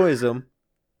make Stoicism.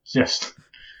 Yes.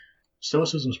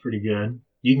 Stoicism's pretty good.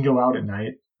 You can go out at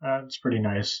night. It's pretty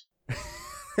nice.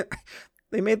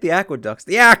 They made the aqueducts.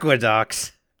 The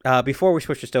aqueducts! Before we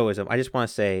switch to Stoicism, I just want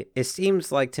to say, it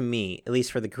seems like to me, at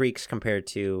least for the Greeks compared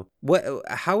to...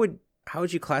 How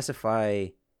would you classify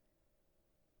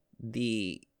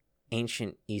the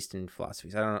ancient Eastern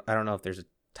philosophies? I don't know if there's a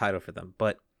title for them,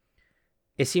 but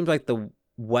it seems like the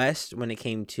West, when it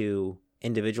came to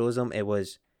individualism, it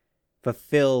was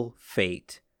fulfill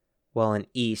fate, while in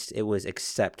East, it was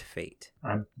accept fate.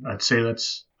 I'd say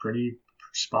that's pretty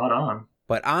spot on.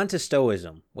 But on to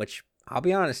Stoicism, which, I'll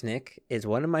be honest, Nick, is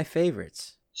one of my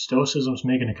favorites. Stoicism's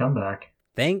making a comeback.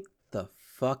 Thank the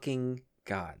fucking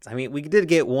gods. I mean, we did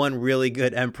get one really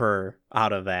good emperor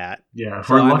out of that. Yeah, if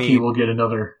we're lucky, we'll get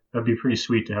another. That'd be pretty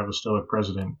sweet to have a Stoic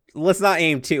president. Let's not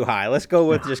aim too high. Let's go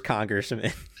with just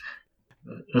congressman.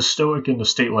 A Stoic in the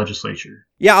state legislature.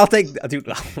 Yeah, I'll take... Dude,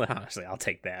 honestly, I'll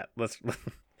take that.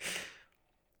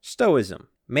 Stoicism,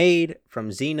 made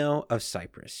from Zeno of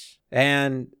Cyprus.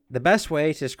 And the best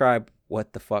way to describe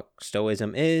what the fuck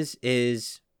Stoicism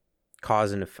is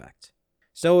cause and effect.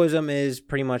 Stoicism is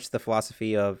pretty much the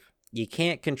philosophy of you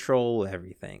can't control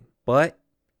everything, but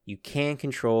you can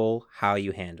control how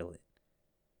you handle it.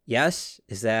 Yes,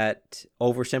 is that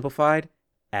oversimplified?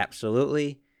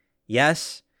 Absolutely.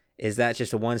 Yes, is that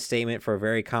just a one statement for a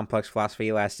very complex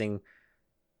philosophy lasting,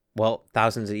 well,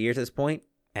 thousands of years at this point?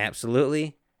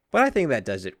 Absolutely. But I think that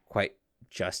does it quite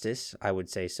justice, I would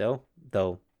say so,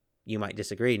 though you might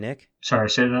disagree, Nick. Sorry,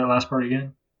 say that last part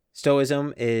again.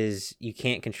 Stoicism is you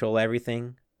can't control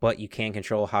everything, but you can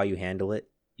control how you handle it.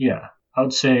 Yeah, I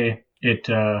would say it.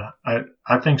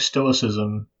 I think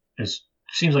Stoicism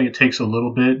seems like it takes a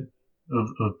little bit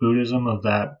of Buddhism, of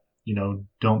that,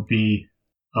 don't be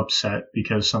upset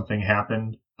because something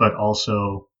happened, but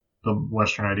also the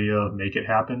Western idea of make it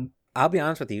happen. I'll be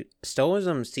honest with you,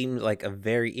 Stoicism seems like a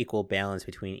very equal balance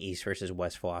between East versus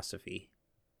West philosophy.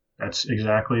 That's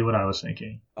exactly what I was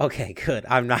thinking. Okay, good.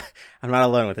 I'm not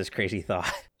alone with this crazy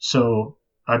thought. So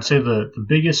I'd say the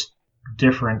biggest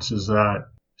difference is that,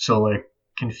 so like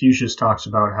Confucius talks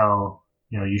about how,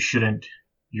 you shouldn't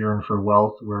yearn for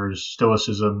wealth, whereas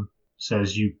Stoicism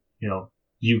says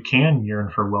you can yearn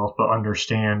for wealth, but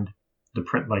understand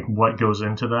like what goes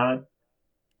into that.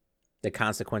 The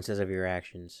consequences of your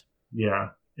actions. Yeah,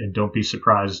 and don't be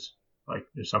surprised like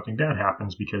if something bad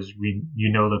happens, because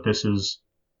that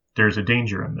there's a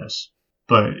danger in this.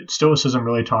 But Stoicism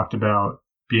really talked about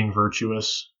being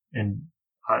virtuous, and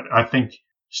I think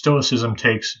Stoicism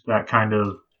takes that kind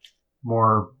of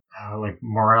more like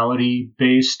morality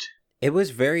based. It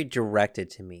was very directed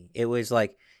to me. It was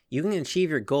like, you can achieve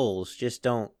your goals, just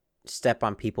don't step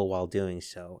on people while doing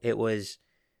so. It was,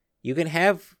 you can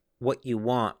have what you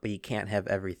want, but you can't have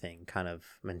everything kind of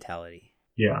mentality.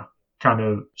 Yeah, kind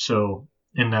of. So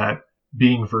in that,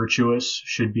 being virtuous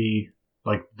should be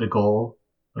like the goal.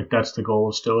 Like that's the goal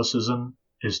of Stoicism,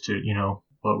 is to,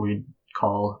 what we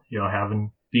call,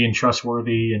 being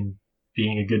trustworthy and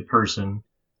being a good person.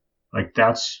 Like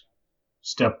that's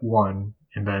step one,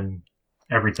 and then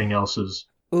everything else is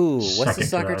Ooh, second to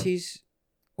that.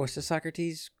 What's the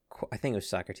Socrates? I think it was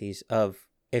Socrates. Of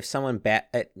if someone bad,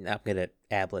 I'm gonna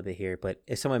ad lib it here, but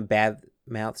if someone bad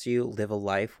mouths you, live a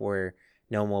life where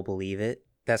no one will believe it.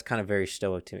 That's kind of very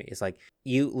stoic to me. It's like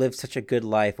you live such a good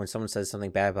life when someone says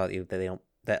something bad about you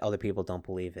that other people don't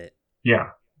believe it. Yeah,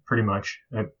 pretty much.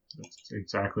 That's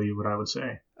exactly what I would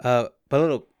say. But a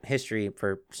little history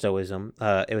for Stoicism.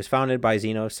 It was founded by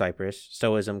Zeno of Cyprus.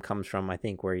 Stoicism comes from, I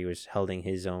think, where he was holding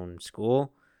his own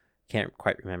school. Can't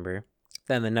quite remember.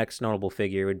 Then the next notable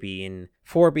figure would be in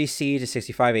 4 BC to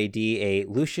 65 AD, a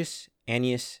Lucius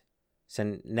Annius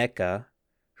Seneca,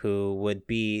 who would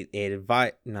be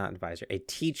a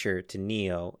teacher to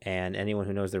Neo. And anyone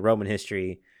who knows the Roman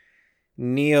history,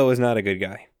 Neo was not a good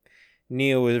guy.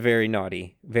 Neo was very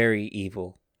naughty, very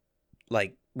evil,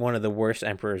 like one of the worst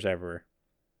emperors ever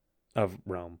of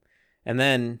Rome. And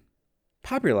then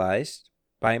popularized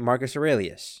by Marcus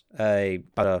Aurelius,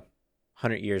 about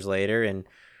 100 years later, in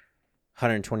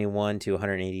 121 to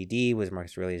 180 AD was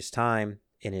Marcus Aurelius' time.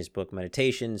 In his book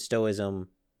Meditations, Stoicism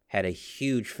had a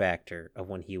huge factor of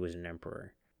when he was an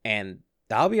emperor. And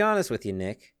I'll be honest with you,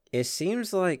 Nick, it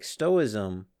seems like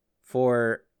Stoicism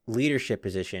for leadership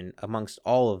position amongst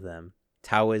all of them,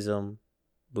 Taoism,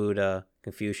 Buddha,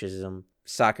 Confucianism,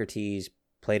 Socrates,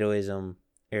 Platoism,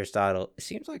 Aristotle, it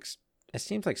seems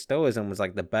like Stoicism was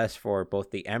like the best for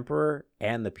both the emperor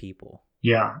and the people.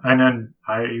 Yeah, and then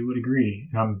I would agree.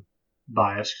 I'm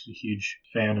biased, a huge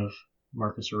fan of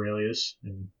Marcus Aurelius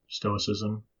and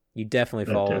Stoicism. You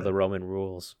definitely follow the Roman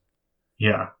rules.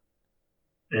 Yeah,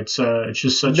 it's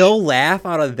just such. No laugh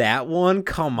out of that one.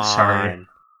 Come on.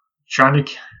 Sorry,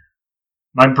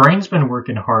 my brain's been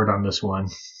working hard on this one.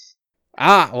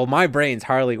 Well, my brain's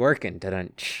hardly working.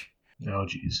 Oh,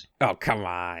 jeez. Oh, come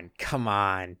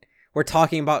on. We're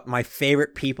talking about my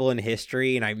favorite people in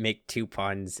history, and I make 2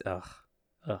 puns. Ugh.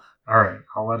 All right,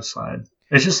 I'll let it slide.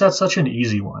 It's just that's such an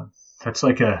easy one. That's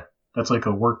like a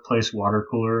workplace water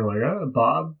cooler. Like,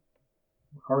 Bob,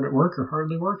 hard at work or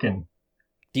hardly working?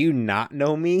 Do you not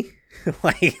know me?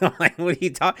 like what are you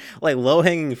talking? Like low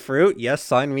hanging fruit? Yes,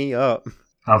 sign me up.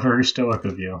 How very stoic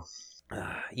of you.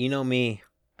 You know me,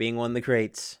 being one of the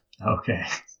greats. Okay.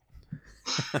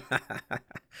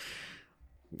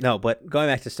 No, but going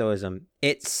back to Stoicism,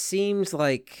 it seems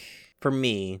like for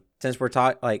me, since we're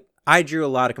talking, like I drew a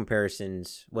lot of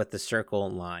comparisons with the circle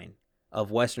and line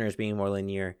of Westerners being more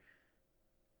linear,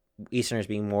 Easterners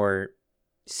being more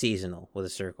seasonal with a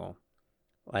circle,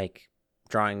 like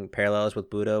drawing parallels with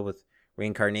Buddha with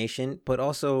reincarnation, but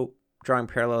also drawing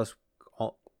parallels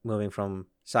moving from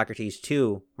Socrates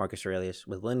to Marcus Aurelius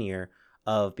with linear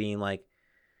of being like,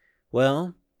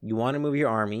 well, you want to move your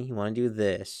army, you want to do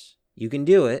this, you can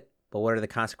do it, but what are the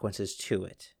consequences to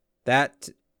it? That,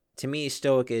 to me,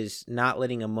 Stoic is not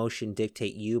letting emotion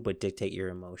dictate you, but dictate your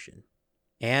emotion.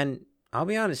 And I'll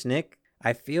be honest, Nick,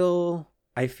 I feel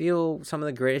some of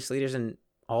the greatest leaders in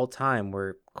all time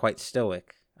were quite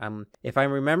stoic. If I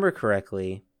remember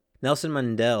correctly, Nelson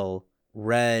Mandela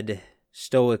read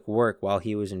Stoic work while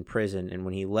he was in prison, and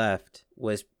when he left,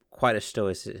 was quite a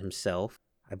Stoic himself.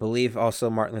 I believe also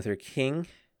Martin Luther King,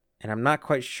 and I'm not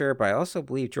quite sure, but I also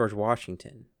believe George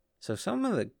Washington. So some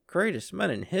of the greatest men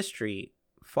in history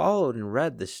followed and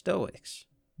read the Stoics.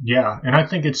 Yeah, and I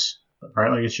think it's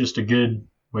right. Like it's just a good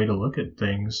way to look at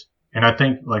things. And I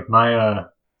think like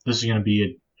this is going to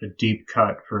be a deep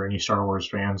cut for any Star Wars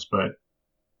fans, but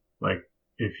like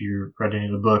if you read any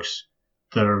of the books,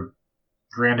 the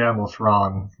Grand Admiral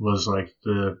Thrawn was like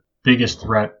the biggest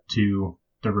threat to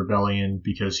the rebellion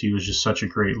because he was just such a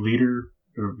great leader,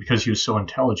 or because he was so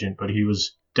intelligent, but he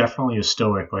was definitely a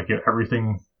stoic. Like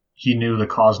everything, he knew the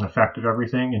cause and effect of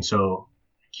everything, and so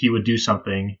he would do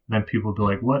something, and then people would be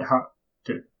like, "What?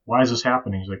 Why is this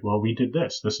happening?" He's like, "Well, we did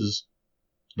this.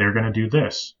 They're going to do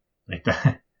this." Like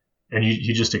that. And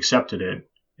he just accepted it.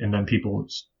 And then people,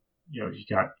 you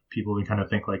got people who kind of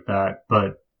think like that.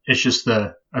 But it's just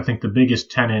I think the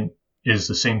biggest tenet is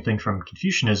the same thing from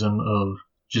Confucianism of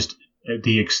just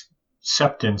the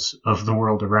acceptance of the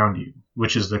world around you,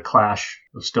 which is the clash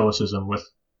of Stoicism with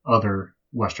other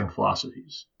Western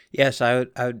philosophies. Yes, I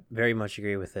would very much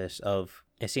agree with this.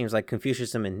 It seems like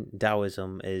Confucianism and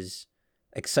Taoism is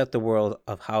accept the world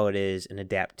of how it is and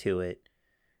adapt to it.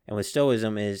 And with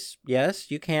Stoicism is, yes,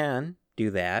 you can do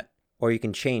that, or you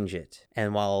can change it.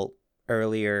 And while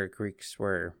earlier Greeks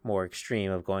were more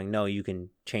extreme of going, no, you can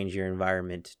change your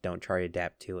environment, don't try to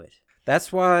adapt to it.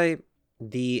 That's why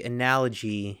the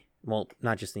analogy, well,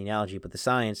 not just the analogy, but the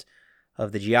science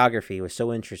of the geography was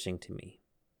so interesting to me.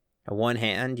 On one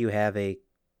hand, you have a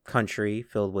country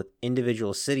filled with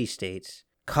individual city-states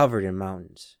covered in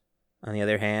mountains. On the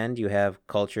other hand, you have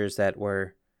cultures that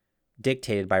were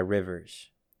dictated by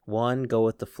rivers. One, go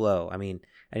with the flow. I mean,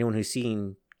 anyone who's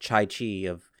seen Tai Chi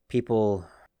of people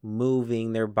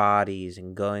moving their bodies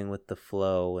and going with the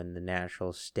flow and the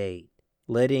natural state,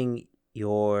 letting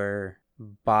your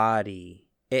body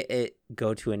it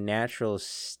go to a natural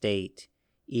state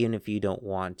even if you don't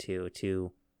want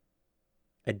to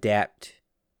adapt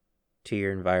to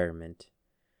your environment,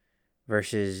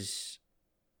 versus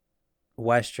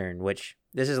Western, which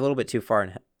this is a little bit too far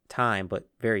in time, but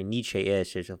very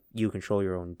Nietzsche-ish, is you control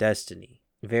your own destiny.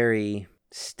 Very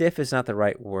stiff is not the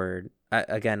right word.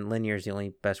 Again, linear is the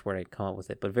only best word I'd come up with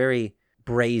it, but very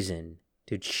brazen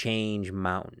to change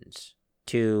mountains.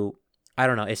 To, I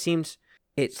don't know, it seems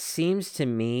to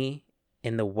me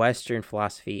in the Western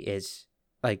philosophy is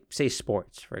like, say,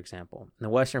 sports, for example. In the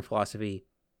Western philosophy,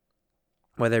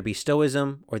 whether it be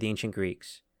Stoicism or the ancient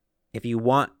Greeks, if you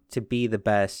want to be the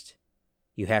best,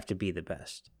 you have to be the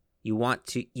best. You want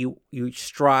to, you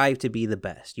strive to be the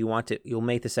best. You'll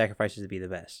make the sacrifices to be the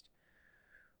best.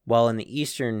 While in the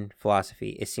Eastern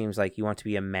philosophy, it seems like you want to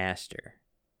be a master.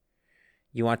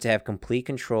 You want to have complete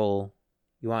control.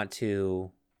 You want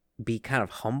to be kind of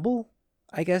humble,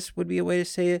 I guess would be a way to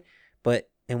say it. But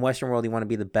in Western world, you want to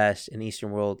be the best. In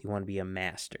Eastern world, you want to be a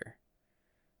master.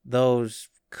 Those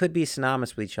could be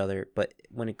synonymous with each other, but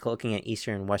when you're looking at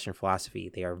Eastern and Western philosophy,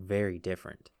 they are very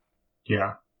different.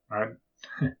 Yeah, I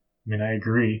mean, I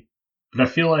agree. But I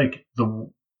feel like the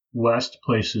West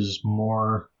places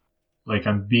more like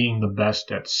on being the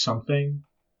best at something,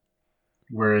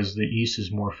 whereas the East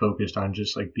is more focused on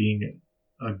just like being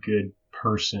a good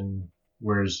person,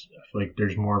 whereas I feel like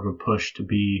there's more of a push to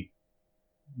be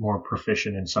more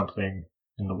proficient in something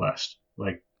in the West.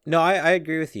 Like, no, I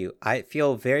agree with you. I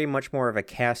feel very much more of a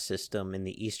caste system in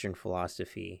the Eastern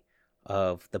philosophy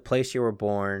of the place you were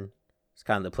born. It's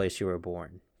kind of the place you were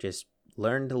born. Just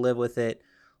learn to live with it.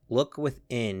 Look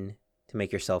within to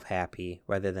make yourself happy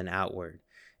rather than outward.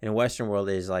 In a Western world,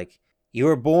 it is like you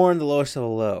were born the lowest of the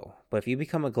low, but if you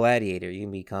become a gladiator, you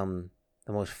can become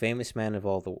the most famous man of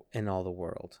in all the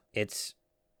world. It's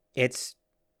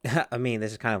I mean,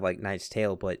 this is kind of like Knight's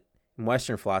Tale, but in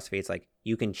Western philosophy, it's like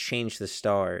you can change the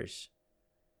stars,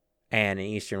 and in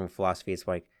Eastern philosophy, it's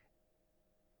like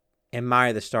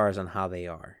admire the stars on how they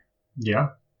are. Yeah,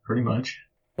 pretty much.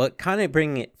 But kind of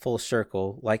bringing it full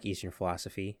circle, like Eastern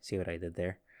philosophy. See what I did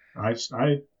there? I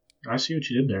see what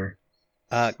you did there.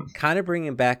 Kind of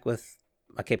bringing it back with,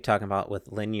 I kept talking about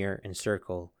with linear and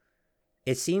circle.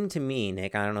 It seemed to me,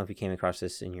 Nick, I don't know if you came across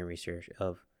this in your research,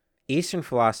 of Eastern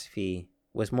philosophy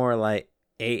was more like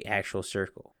a actual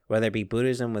circle, whether it be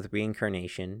Buddhism with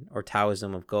reincarnation or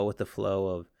Taoism of go with the flow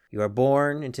of you are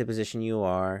born into the position you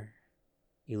are,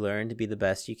 you learn to be the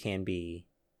best you can be,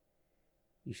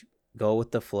 you go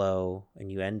with the flow,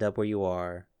 and you end up where you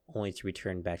are, only to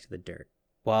return back to the dirt.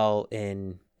 While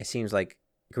in, it seems like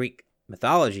Greek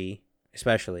mythology,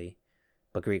 especially,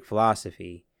 but Greek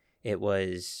philosophy, it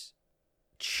was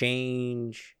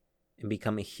change and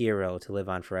become a hero to live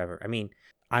on forever. I mean,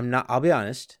 I'll be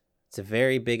honest, it's a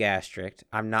very big asterisk.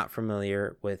 I'm not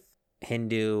familiar with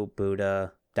Hindu,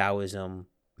 Buddha, Taoism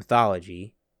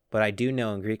mythology, but I do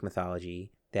know in Greek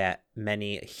mythology that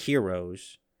many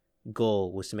heroes'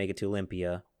 goal was to make it to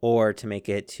Olympia or to make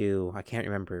it to, I can't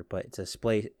remember, but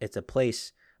it's a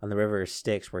place on the river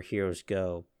Styx where heroes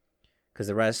go, because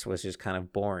the rest was just kind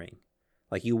of boring.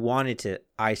 Like, you wanted to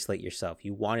isolate yourself.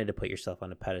 You wanted to put yourself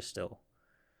on a pedestal.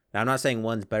 Now, I'm not saying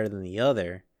one's better than the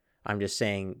other. I'm just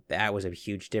saying that was a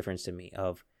huge difference to me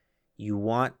of you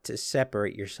want to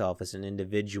separate yourself as an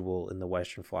individual in the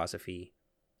Western philosophy.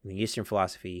 In the Eastern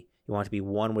philosophy, you want to be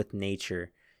one with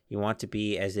nature. You want to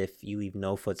be as if you leave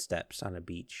no footsteps on a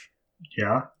beach.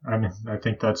 Yeah, I mean, I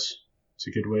think that's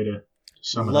a good way to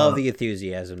sum it up. Love the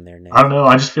enthusiasm there, Nick. I don't know.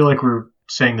 I just feel like we're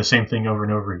saying the same thing over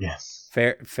and over again.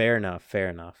 Fair enough.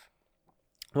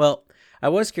 Well, I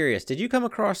was curious. Did you come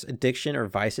across addiction or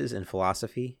vices in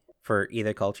philosophy for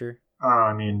either culture?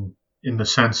 I mean, in the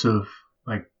sense of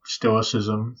like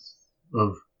Stoicism,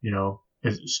 of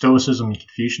Stoicism and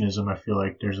Confucianism, I feel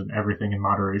like there's an everything in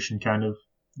moderation kind of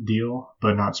deal,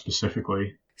 but not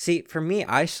specifically. See, for me,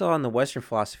 I saw in the Western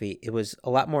philosophy, it was a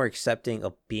lot more accepting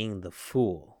of being the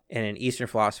fool. And in Eastern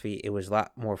philosophy, it was a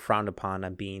lot more frowned upon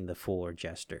on being the fool or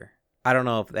jester. I don't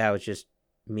know if that was just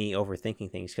me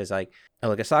overthinking things, because like I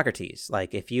look at Socrates.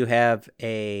 Like if you have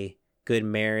a good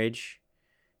marriage,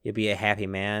 you'll be a happy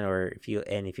man, or if you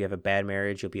have a bad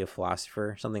marriage, you'll be a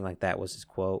philosopher. Something like that was his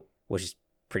quote, which is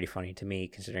pretty funny to me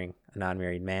considering a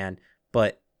non-married man.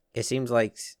 But it seems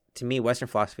like to me, Western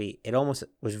philosophy, it almost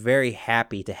was very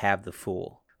happy to have the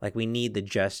fool. Like we need the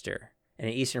jester. And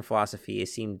in Eastern philosophy, it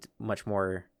seemed much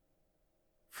more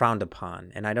frowned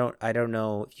upon. And I don't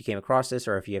know if you came across this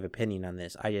or if you have opinion on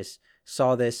this. I just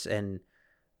saw this and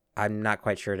I'm not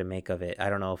quite sure to make of it. I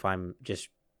don't know if I'm just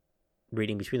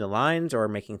reading between the lines or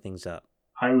making things up.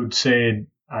 I would say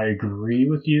I agree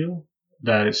with you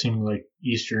that it seemed like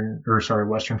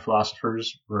Western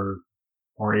philosophers were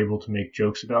more able to make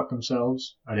jokes about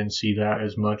themselves. I didn't see that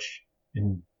as much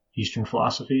in Eastern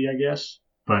philosophy, I guess,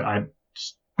 but I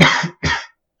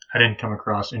didn't come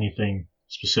across anything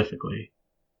specifically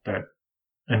that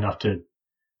enough to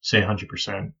say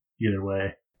 100% either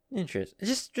way. Interesting.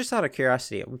 Just out of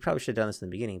curiosity, we probably should have done this in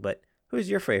the beginning, but who's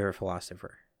your favorite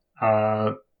philosopher?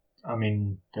 I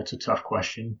mean, that's a tough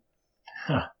question.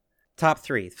 Top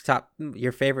three.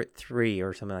 Your favorite three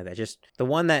or something like that. Just the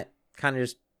one that kind of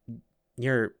just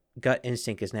your gut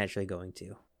instinct is naturally going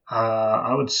to.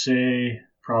 I would say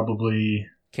probably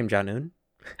Kim Jong-un?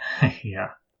 Yeah.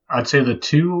 I'd say the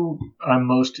two I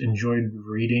most enjoyed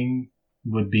reading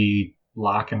would be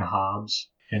Locke and Hobbes,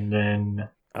 and then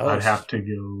I'd have to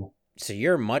go. So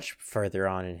you're much further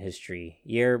on in history.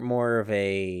 You're more of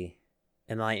a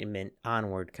Enlightenment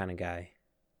onward kind of guy.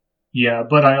 Yeah,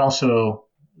 but I also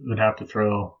would have to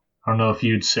throw. I don't know if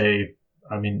you'd say.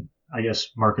 I mean, I guess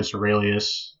Marcus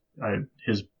Aurelius.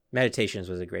 His Meditations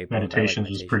was a great book. Meditations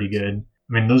was pretty good. I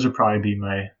mean, those would probably be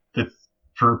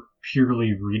for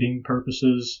purely reading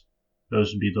purposes.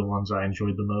 Those would be the ones I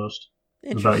enjoyed the most.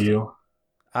 What about you?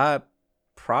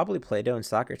 Probably Plato and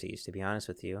Socrates, to be honest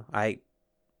with you.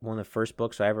 One of the first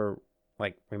books I ever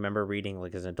remember reading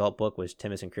as an adult book was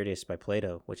Timaeus and Critias by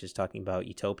Plato, which is talking about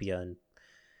Utopia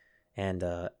and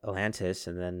Atlantis.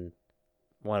 And then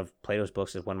one of Plato's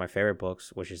books is one of my favorite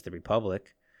books, which is The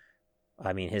Republic.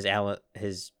 I mean, his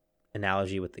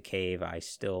analogy with the cave, I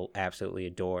still absolutely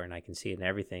adore, and I can see it in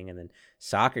everything. And then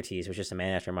Socrates was just a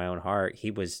man after my own heart. He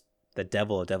was the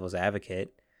devil, a devil's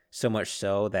advocate, so much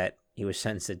so that he was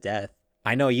sentenced to death.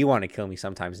 I know you want to kill me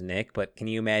sometimes, Nick, but can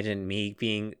you imagine me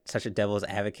being such a devil's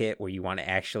advocate where you want to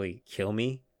actually kill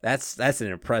me? That's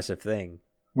an impressive thing.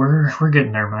 We're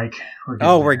getting there, Mike. We're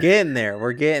getting there.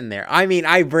 We're getting there. I mean,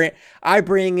 I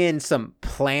bring in some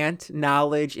plant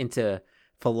knowledge into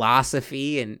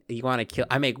philosophy, and you want to kill.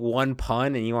 I make one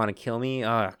pun, and you want to kill me.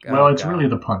 Well, it's really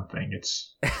the pun thing.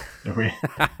 It's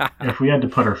if we had to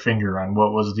put our finger on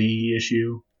what was the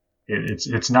issue,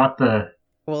 it's not the.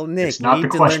 Well, Nick, it's not you the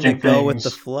need to question learn to go with things.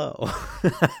 the flow.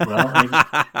 Well,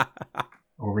 maybe,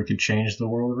 or we could change the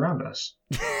world around us.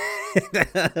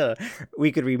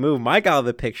 We could remove Mike out of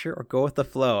the picture or go with the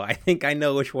flow. I think I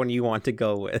know which one you want to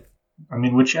go with. I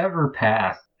mean, whichever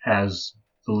path has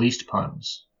the least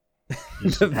puns.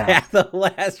 The path of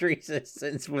last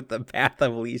resistance with the path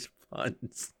of least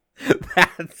puns.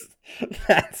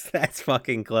 That's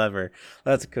fucking clever.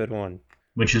 That's a good one.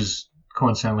 Which is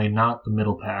coincidentally not the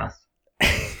middle path.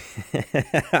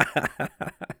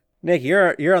 Nick,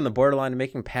 you're on the borderline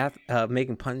of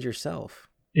making puns yourself.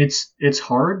 It's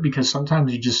hard because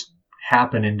sometimes you just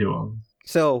happen into them.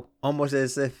 So almost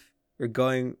as if you're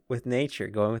going with nature,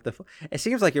 going with the. It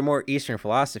seems like you're more Eastern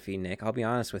philosophy, Nick. I'll be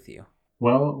honest with you.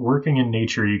 Well, working in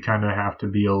nature, you kind of have to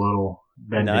be a little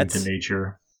bending to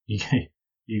nature.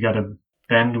 You got to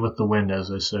bend with the wind, as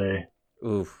they say.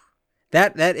 Oof,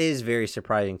 that is very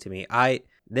surprising to me.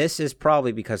 This is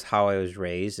probably because how I was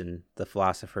raised and the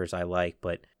philosophers I like,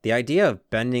 but the idea of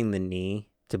bending the knee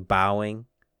to bowing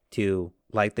to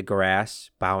like the grass,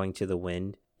 bowing to the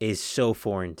wind is so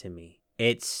foreign to me.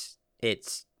 It's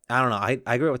I don't know.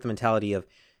 I grew up with the mentality of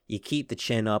you keep the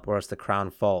chin up or else the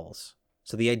crown falls.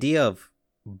 So the idea of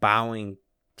bowing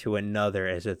to another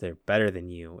as if they're better than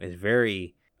you is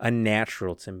very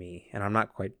unnatural to me, and I'm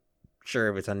not quite sure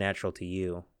if it's unnatural to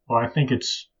you. Well, I think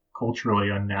it's culturally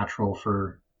unnatural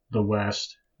for the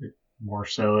West, more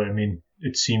so. I mean,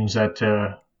 it seems that,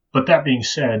 but that being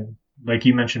said, like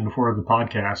you mentioned before the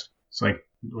podcast, it's like,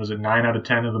 was it 9 out of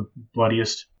 10 of the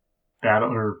bloodiest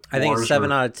battle or I think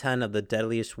 7 out of 10 of the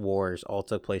deadliest wars all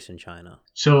took place in China.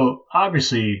 So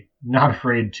obviously not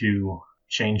afraid to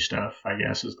change stuff, I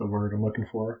guess is the word I'm looking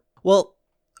for. Well,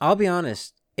 I'll be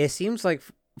honest. It seems like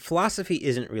philosophy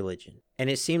isn't religion. And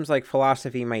it seems like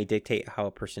philosophy might dictate how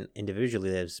a person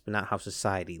individually lives, but not how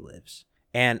society lives.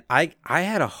 And I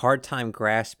had a hard time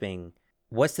grasping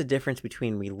what's the difference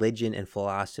between religion and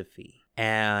philosophy.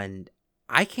 And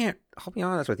I'll be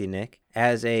honest with you, Nick,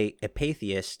 as a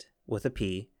pantheist with a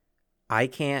P, I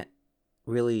can't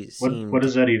really seem What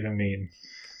does that even mean?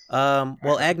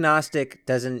 well, agnostic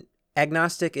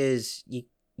is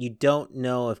you don't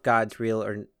know if God's real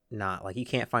or not. Like you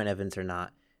can't find evidence or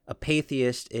not. A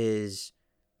pantheist is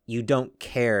you don't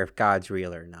care if God's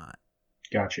real or not.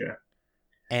 Gotcha.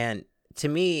 And to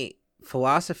me,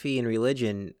 philosophy and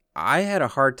religion, I had a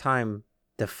hard time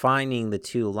defining the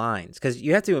two lines because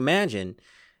you have to imagine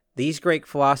these great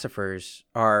philosophers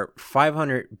are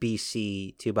 500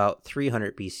 BC to about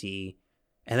 300 BC,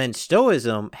 and then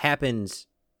Stoicism happens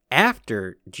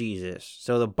after Jesus.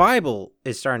 So the Bible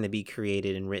is starting to be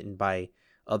created and written by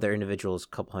other individuals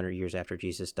a couple hundred years after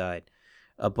Jesus died.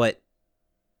 But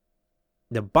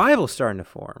the Bible's starting to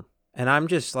form, and I'm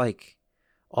just like,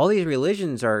 all these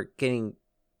religions are getting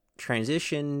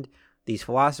transitioned. These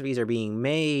philosophies are being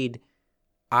made.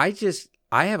 I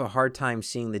have a hard time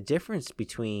seeing the difference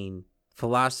between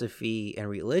philosophy and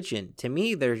religion. To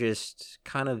me, they're just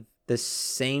kind of the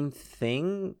same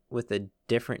thing with a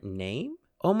different name,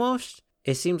 almost.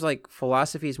 It seems like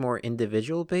philosophy is more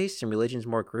individual based and religion is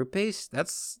more group based.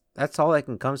 That's all that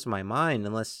can come to my mind.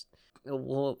 Unless,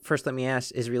 well, first let me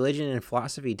ask: is religion and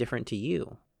philosophy different to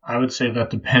you? I would say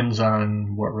that depends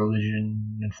on what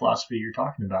religion and philosophy you're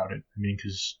talking about. It. I mean,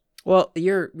 because well,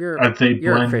 you're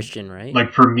a Christian, right?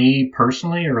 Like for me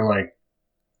personally, or like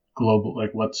global.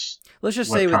 Like let's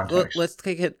just say let's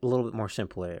take it a little bit more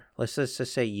simpler. Let's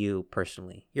just say you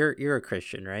personally. You're a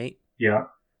Christian, right? Yeah.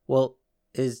 Well,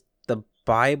 is the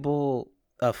Bible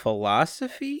a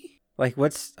philosophy? Like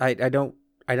I don't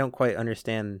quite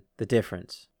understand the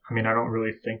difference. I mean, I don't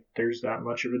really think there's that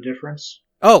much of a difference.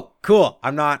 Oh, cool.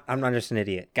 I'm not just an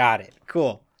idiot. Got it.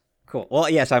 Cool. Well,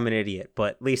 yes, I'm an idiot,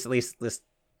 but at least this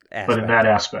aspect. But in that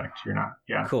aspect, you're not.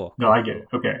 Yeah. Cool. No, I get it.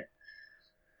 Okay.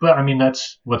 But I mean,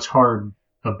 that's what's hard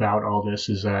about all this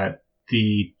is that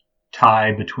the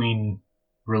tie between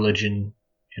religion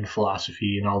and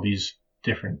philosophy and all these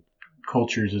different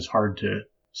cultures is hard to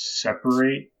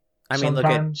separate. I mean,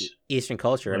 sometimes. Look at Eastern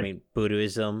culture. Like, I mean,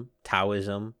 Buddhism,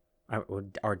 Taoism,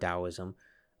 or Taoism,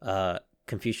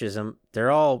 Confucianism,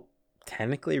 they're all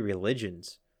technically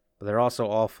religions, but they're also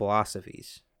all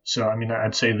philosophies. So, I mean,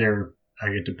 I'd say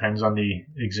it depends on the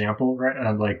example,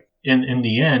 right? Like, in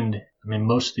the end, I mean,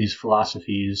 most of these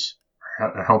philosophies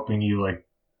are helping you, like,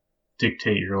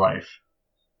 dictate your life,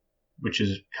 which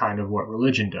is kind of what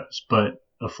religion does. But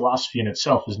a philosophy in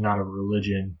itself is not a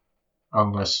religion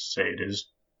unless, say, it is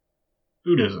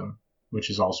Buddhism, which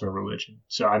is also a religion.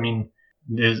 So, I mean,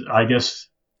 I guess...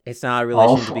 It's not a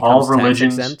religion to become tax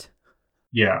exempt?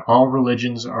 Yeah, all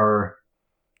religions are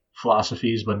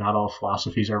philosophies, but not all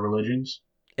philosophies are religions.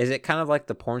 Is it kind of like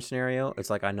the porn scenario? It's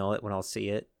like I know it when I'll see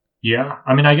it. Yeah,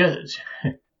 I mean, I guess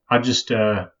I just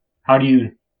how do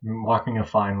you walking a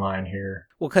fine line here?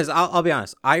 Well, because I'll be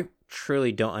honest, I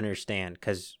truly don't understand.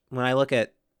 Because when I look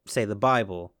at, say, the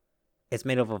Bible, it's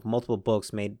made up of multiple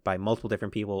books made by multiple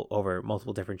different people over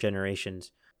multiple different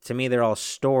generations. To me, they're all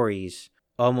stories,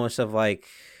 almost of like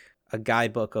a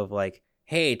guidebook of like,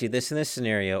 hey, do this in this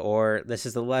scenario, or this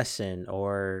is the lesson,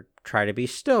 or try to be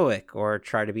stoic, or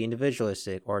try to be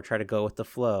individualistic, or try to go with the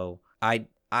flow. I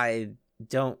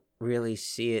don't really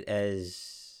see it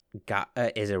as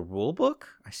a rule book.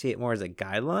 I see it more as a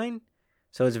guideline.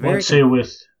 So it's very. Let's say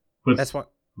with that's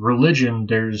what religion,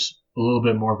 there's a little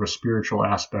bit more of a spiritual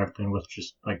aspect than with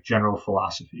just like general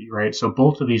philosophy, right? So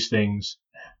both of these things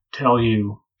tell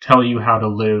you how to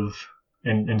live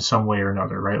in some way or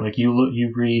another, right? Like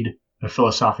you read a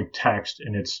philosophic text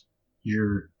and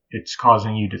it's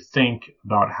causing you to think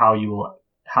about how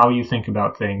you think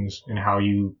about things and how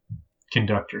you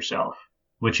conduct yourself,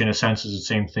 which in a sense is the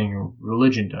same thing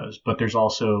religion does. But there's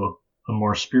also a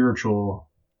more spiritual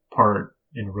part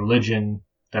in religion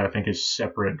that I think is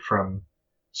separate from,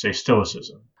 say,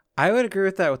 Stoicism. I would agree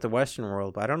with that with the Western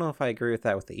world, but I don't know if I agree with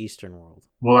that with the Eastern world.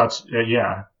 Well,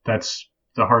 that's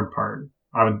the hard part.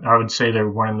 I would say they're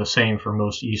one and the same for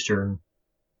most Eastern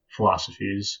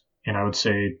philosophies, and I would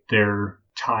say they're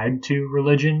tied to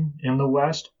religion in the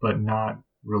West, but not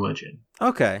religion.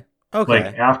 Okay.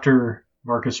 Like after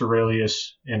Marcus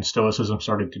Aurelius and Stoicism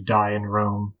started to die in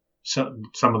Rome,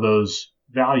 some of those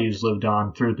values lived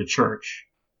on through the church,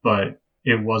 but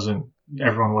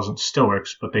everyone wasn't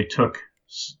Stoics, but they took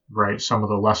some of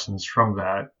the lessons from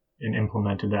that and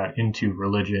implemented that into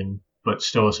religion, but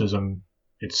Stoicism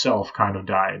itself kind of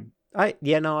died. I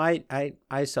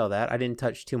saw that. I didn't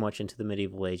touch too much into the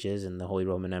medieval ages and the Holy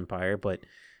Roman Empire, but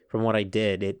from what I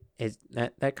did,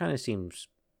 that kind of seems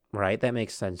right? That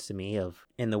makes sense to me. Of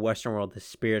in the Western world, the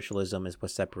spiritualism is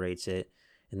what separates it.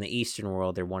 In the Eastern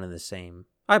world, they're one and the same.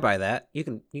 I buy that. You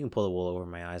can pull the wool over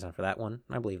my eyes on for that one.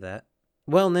 I believe that.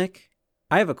 Well, Nick,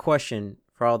 I have a question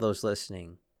for all those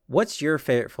listening. What's your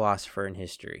favorite philosopher in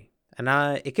history? And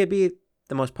it could be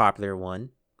the most popular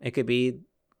one. It could be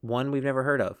one we've never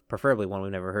heard of, preferably one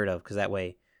we've never heard of, because that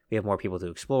way we have more people to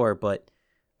explore. But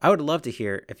I would love to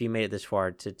hear, if you made it this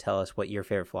far, to tell us what your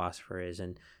favorite philosopher is.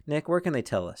 And Nick, where can they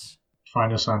tell us?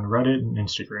 Find us on Reddit and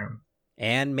Instagram.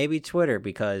 And maybe Twitter,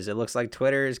 because it looks like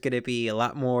Twitter is going to be a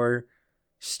lot more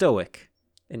stoic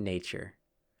in nature.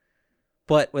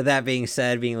 But with that being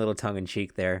said, being a little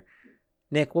tongue-in-cheek there,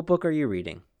 Nick, what book are you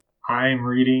reading? I'm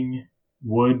reading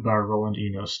Wood by Roland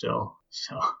Eno still.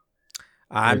 So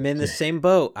I'm in the same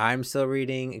boat. I'm still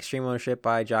reading Extreme Ownership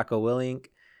by Jocko Willink,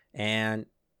 and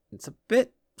it's a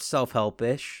bit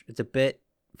self-helpish. It's a bit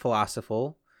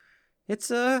philosophical.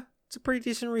 It's a pretty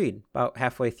decent read. About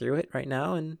halfway through it right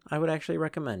now, and I would actually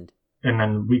recommend. And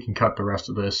then we can cut the rest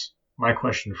of this. My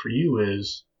question for you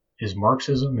is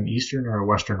Marxism an Eastern or a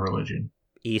Western religion?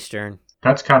 Eastern.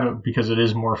 That's kind of because it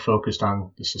is more focused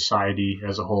on the society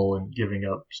as a whole and giving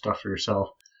up stuff for yourself.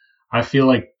 I feel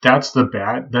like I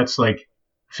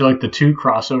feel like the two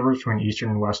crossovers between Eastern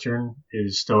and Western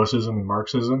is Stoicism and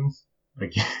Marxism.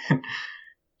 Like,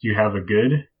 you have a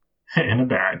good and a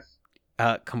bad.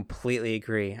 Completely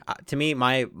agree. To me,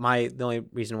 the only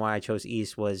reason why I chose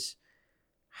East was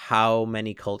how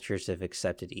many cultures have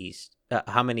accepted East.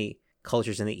 How many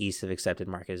cultures in the East have accepted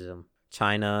Marxism?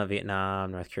 China,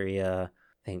 Vietnam, North Korea,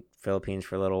 I think Philippines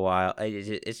for a little while.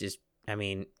 It's just, I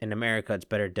mean, in America, it's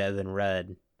better dead than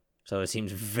red. So it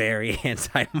seems very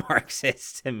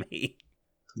anti-Marxist to me.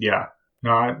 Yeah,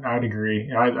 no, I'd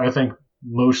agree. I think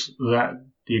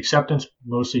the acceptance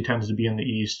mostly tends to be in the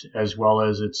East, as well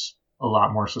as it's a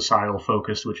lot more societal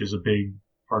focused, which is a big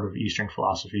part of Eastern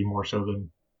philosophy, more so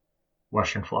than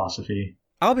Western philosophy.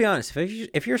 I'll be honest,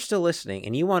 if you're still listening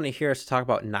and you want to hear us talk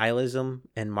about nihilism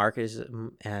and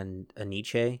Marxism and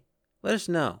Nietzsche, let us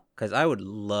know, because I would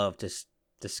love to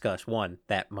discuss, one,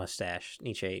 that mustache.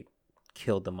 Nietzsche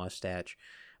killed the mustache,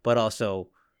 but also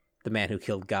the man who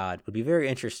killed God. Would be very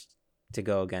interested to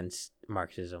go against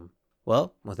Marxism.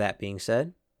 Well, with that being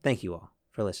said, thank you all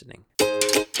for listening.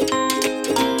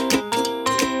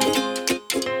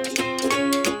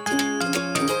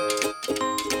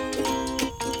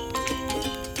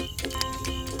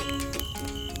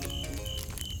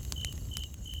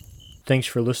 Thanks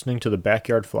for listening to the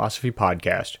Backyard Philosophy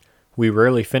Podcast. We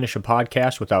rarely finish a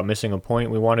podcast without missing a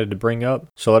point we wanted to bring up,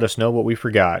 so let us know what we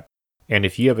forgot. And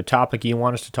if you have a topic you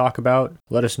want us to talk about,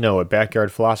 let us know at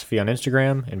Backyard Philosophy on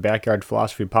Instagram and Backyard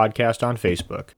Philosophy Podcast on Facebook.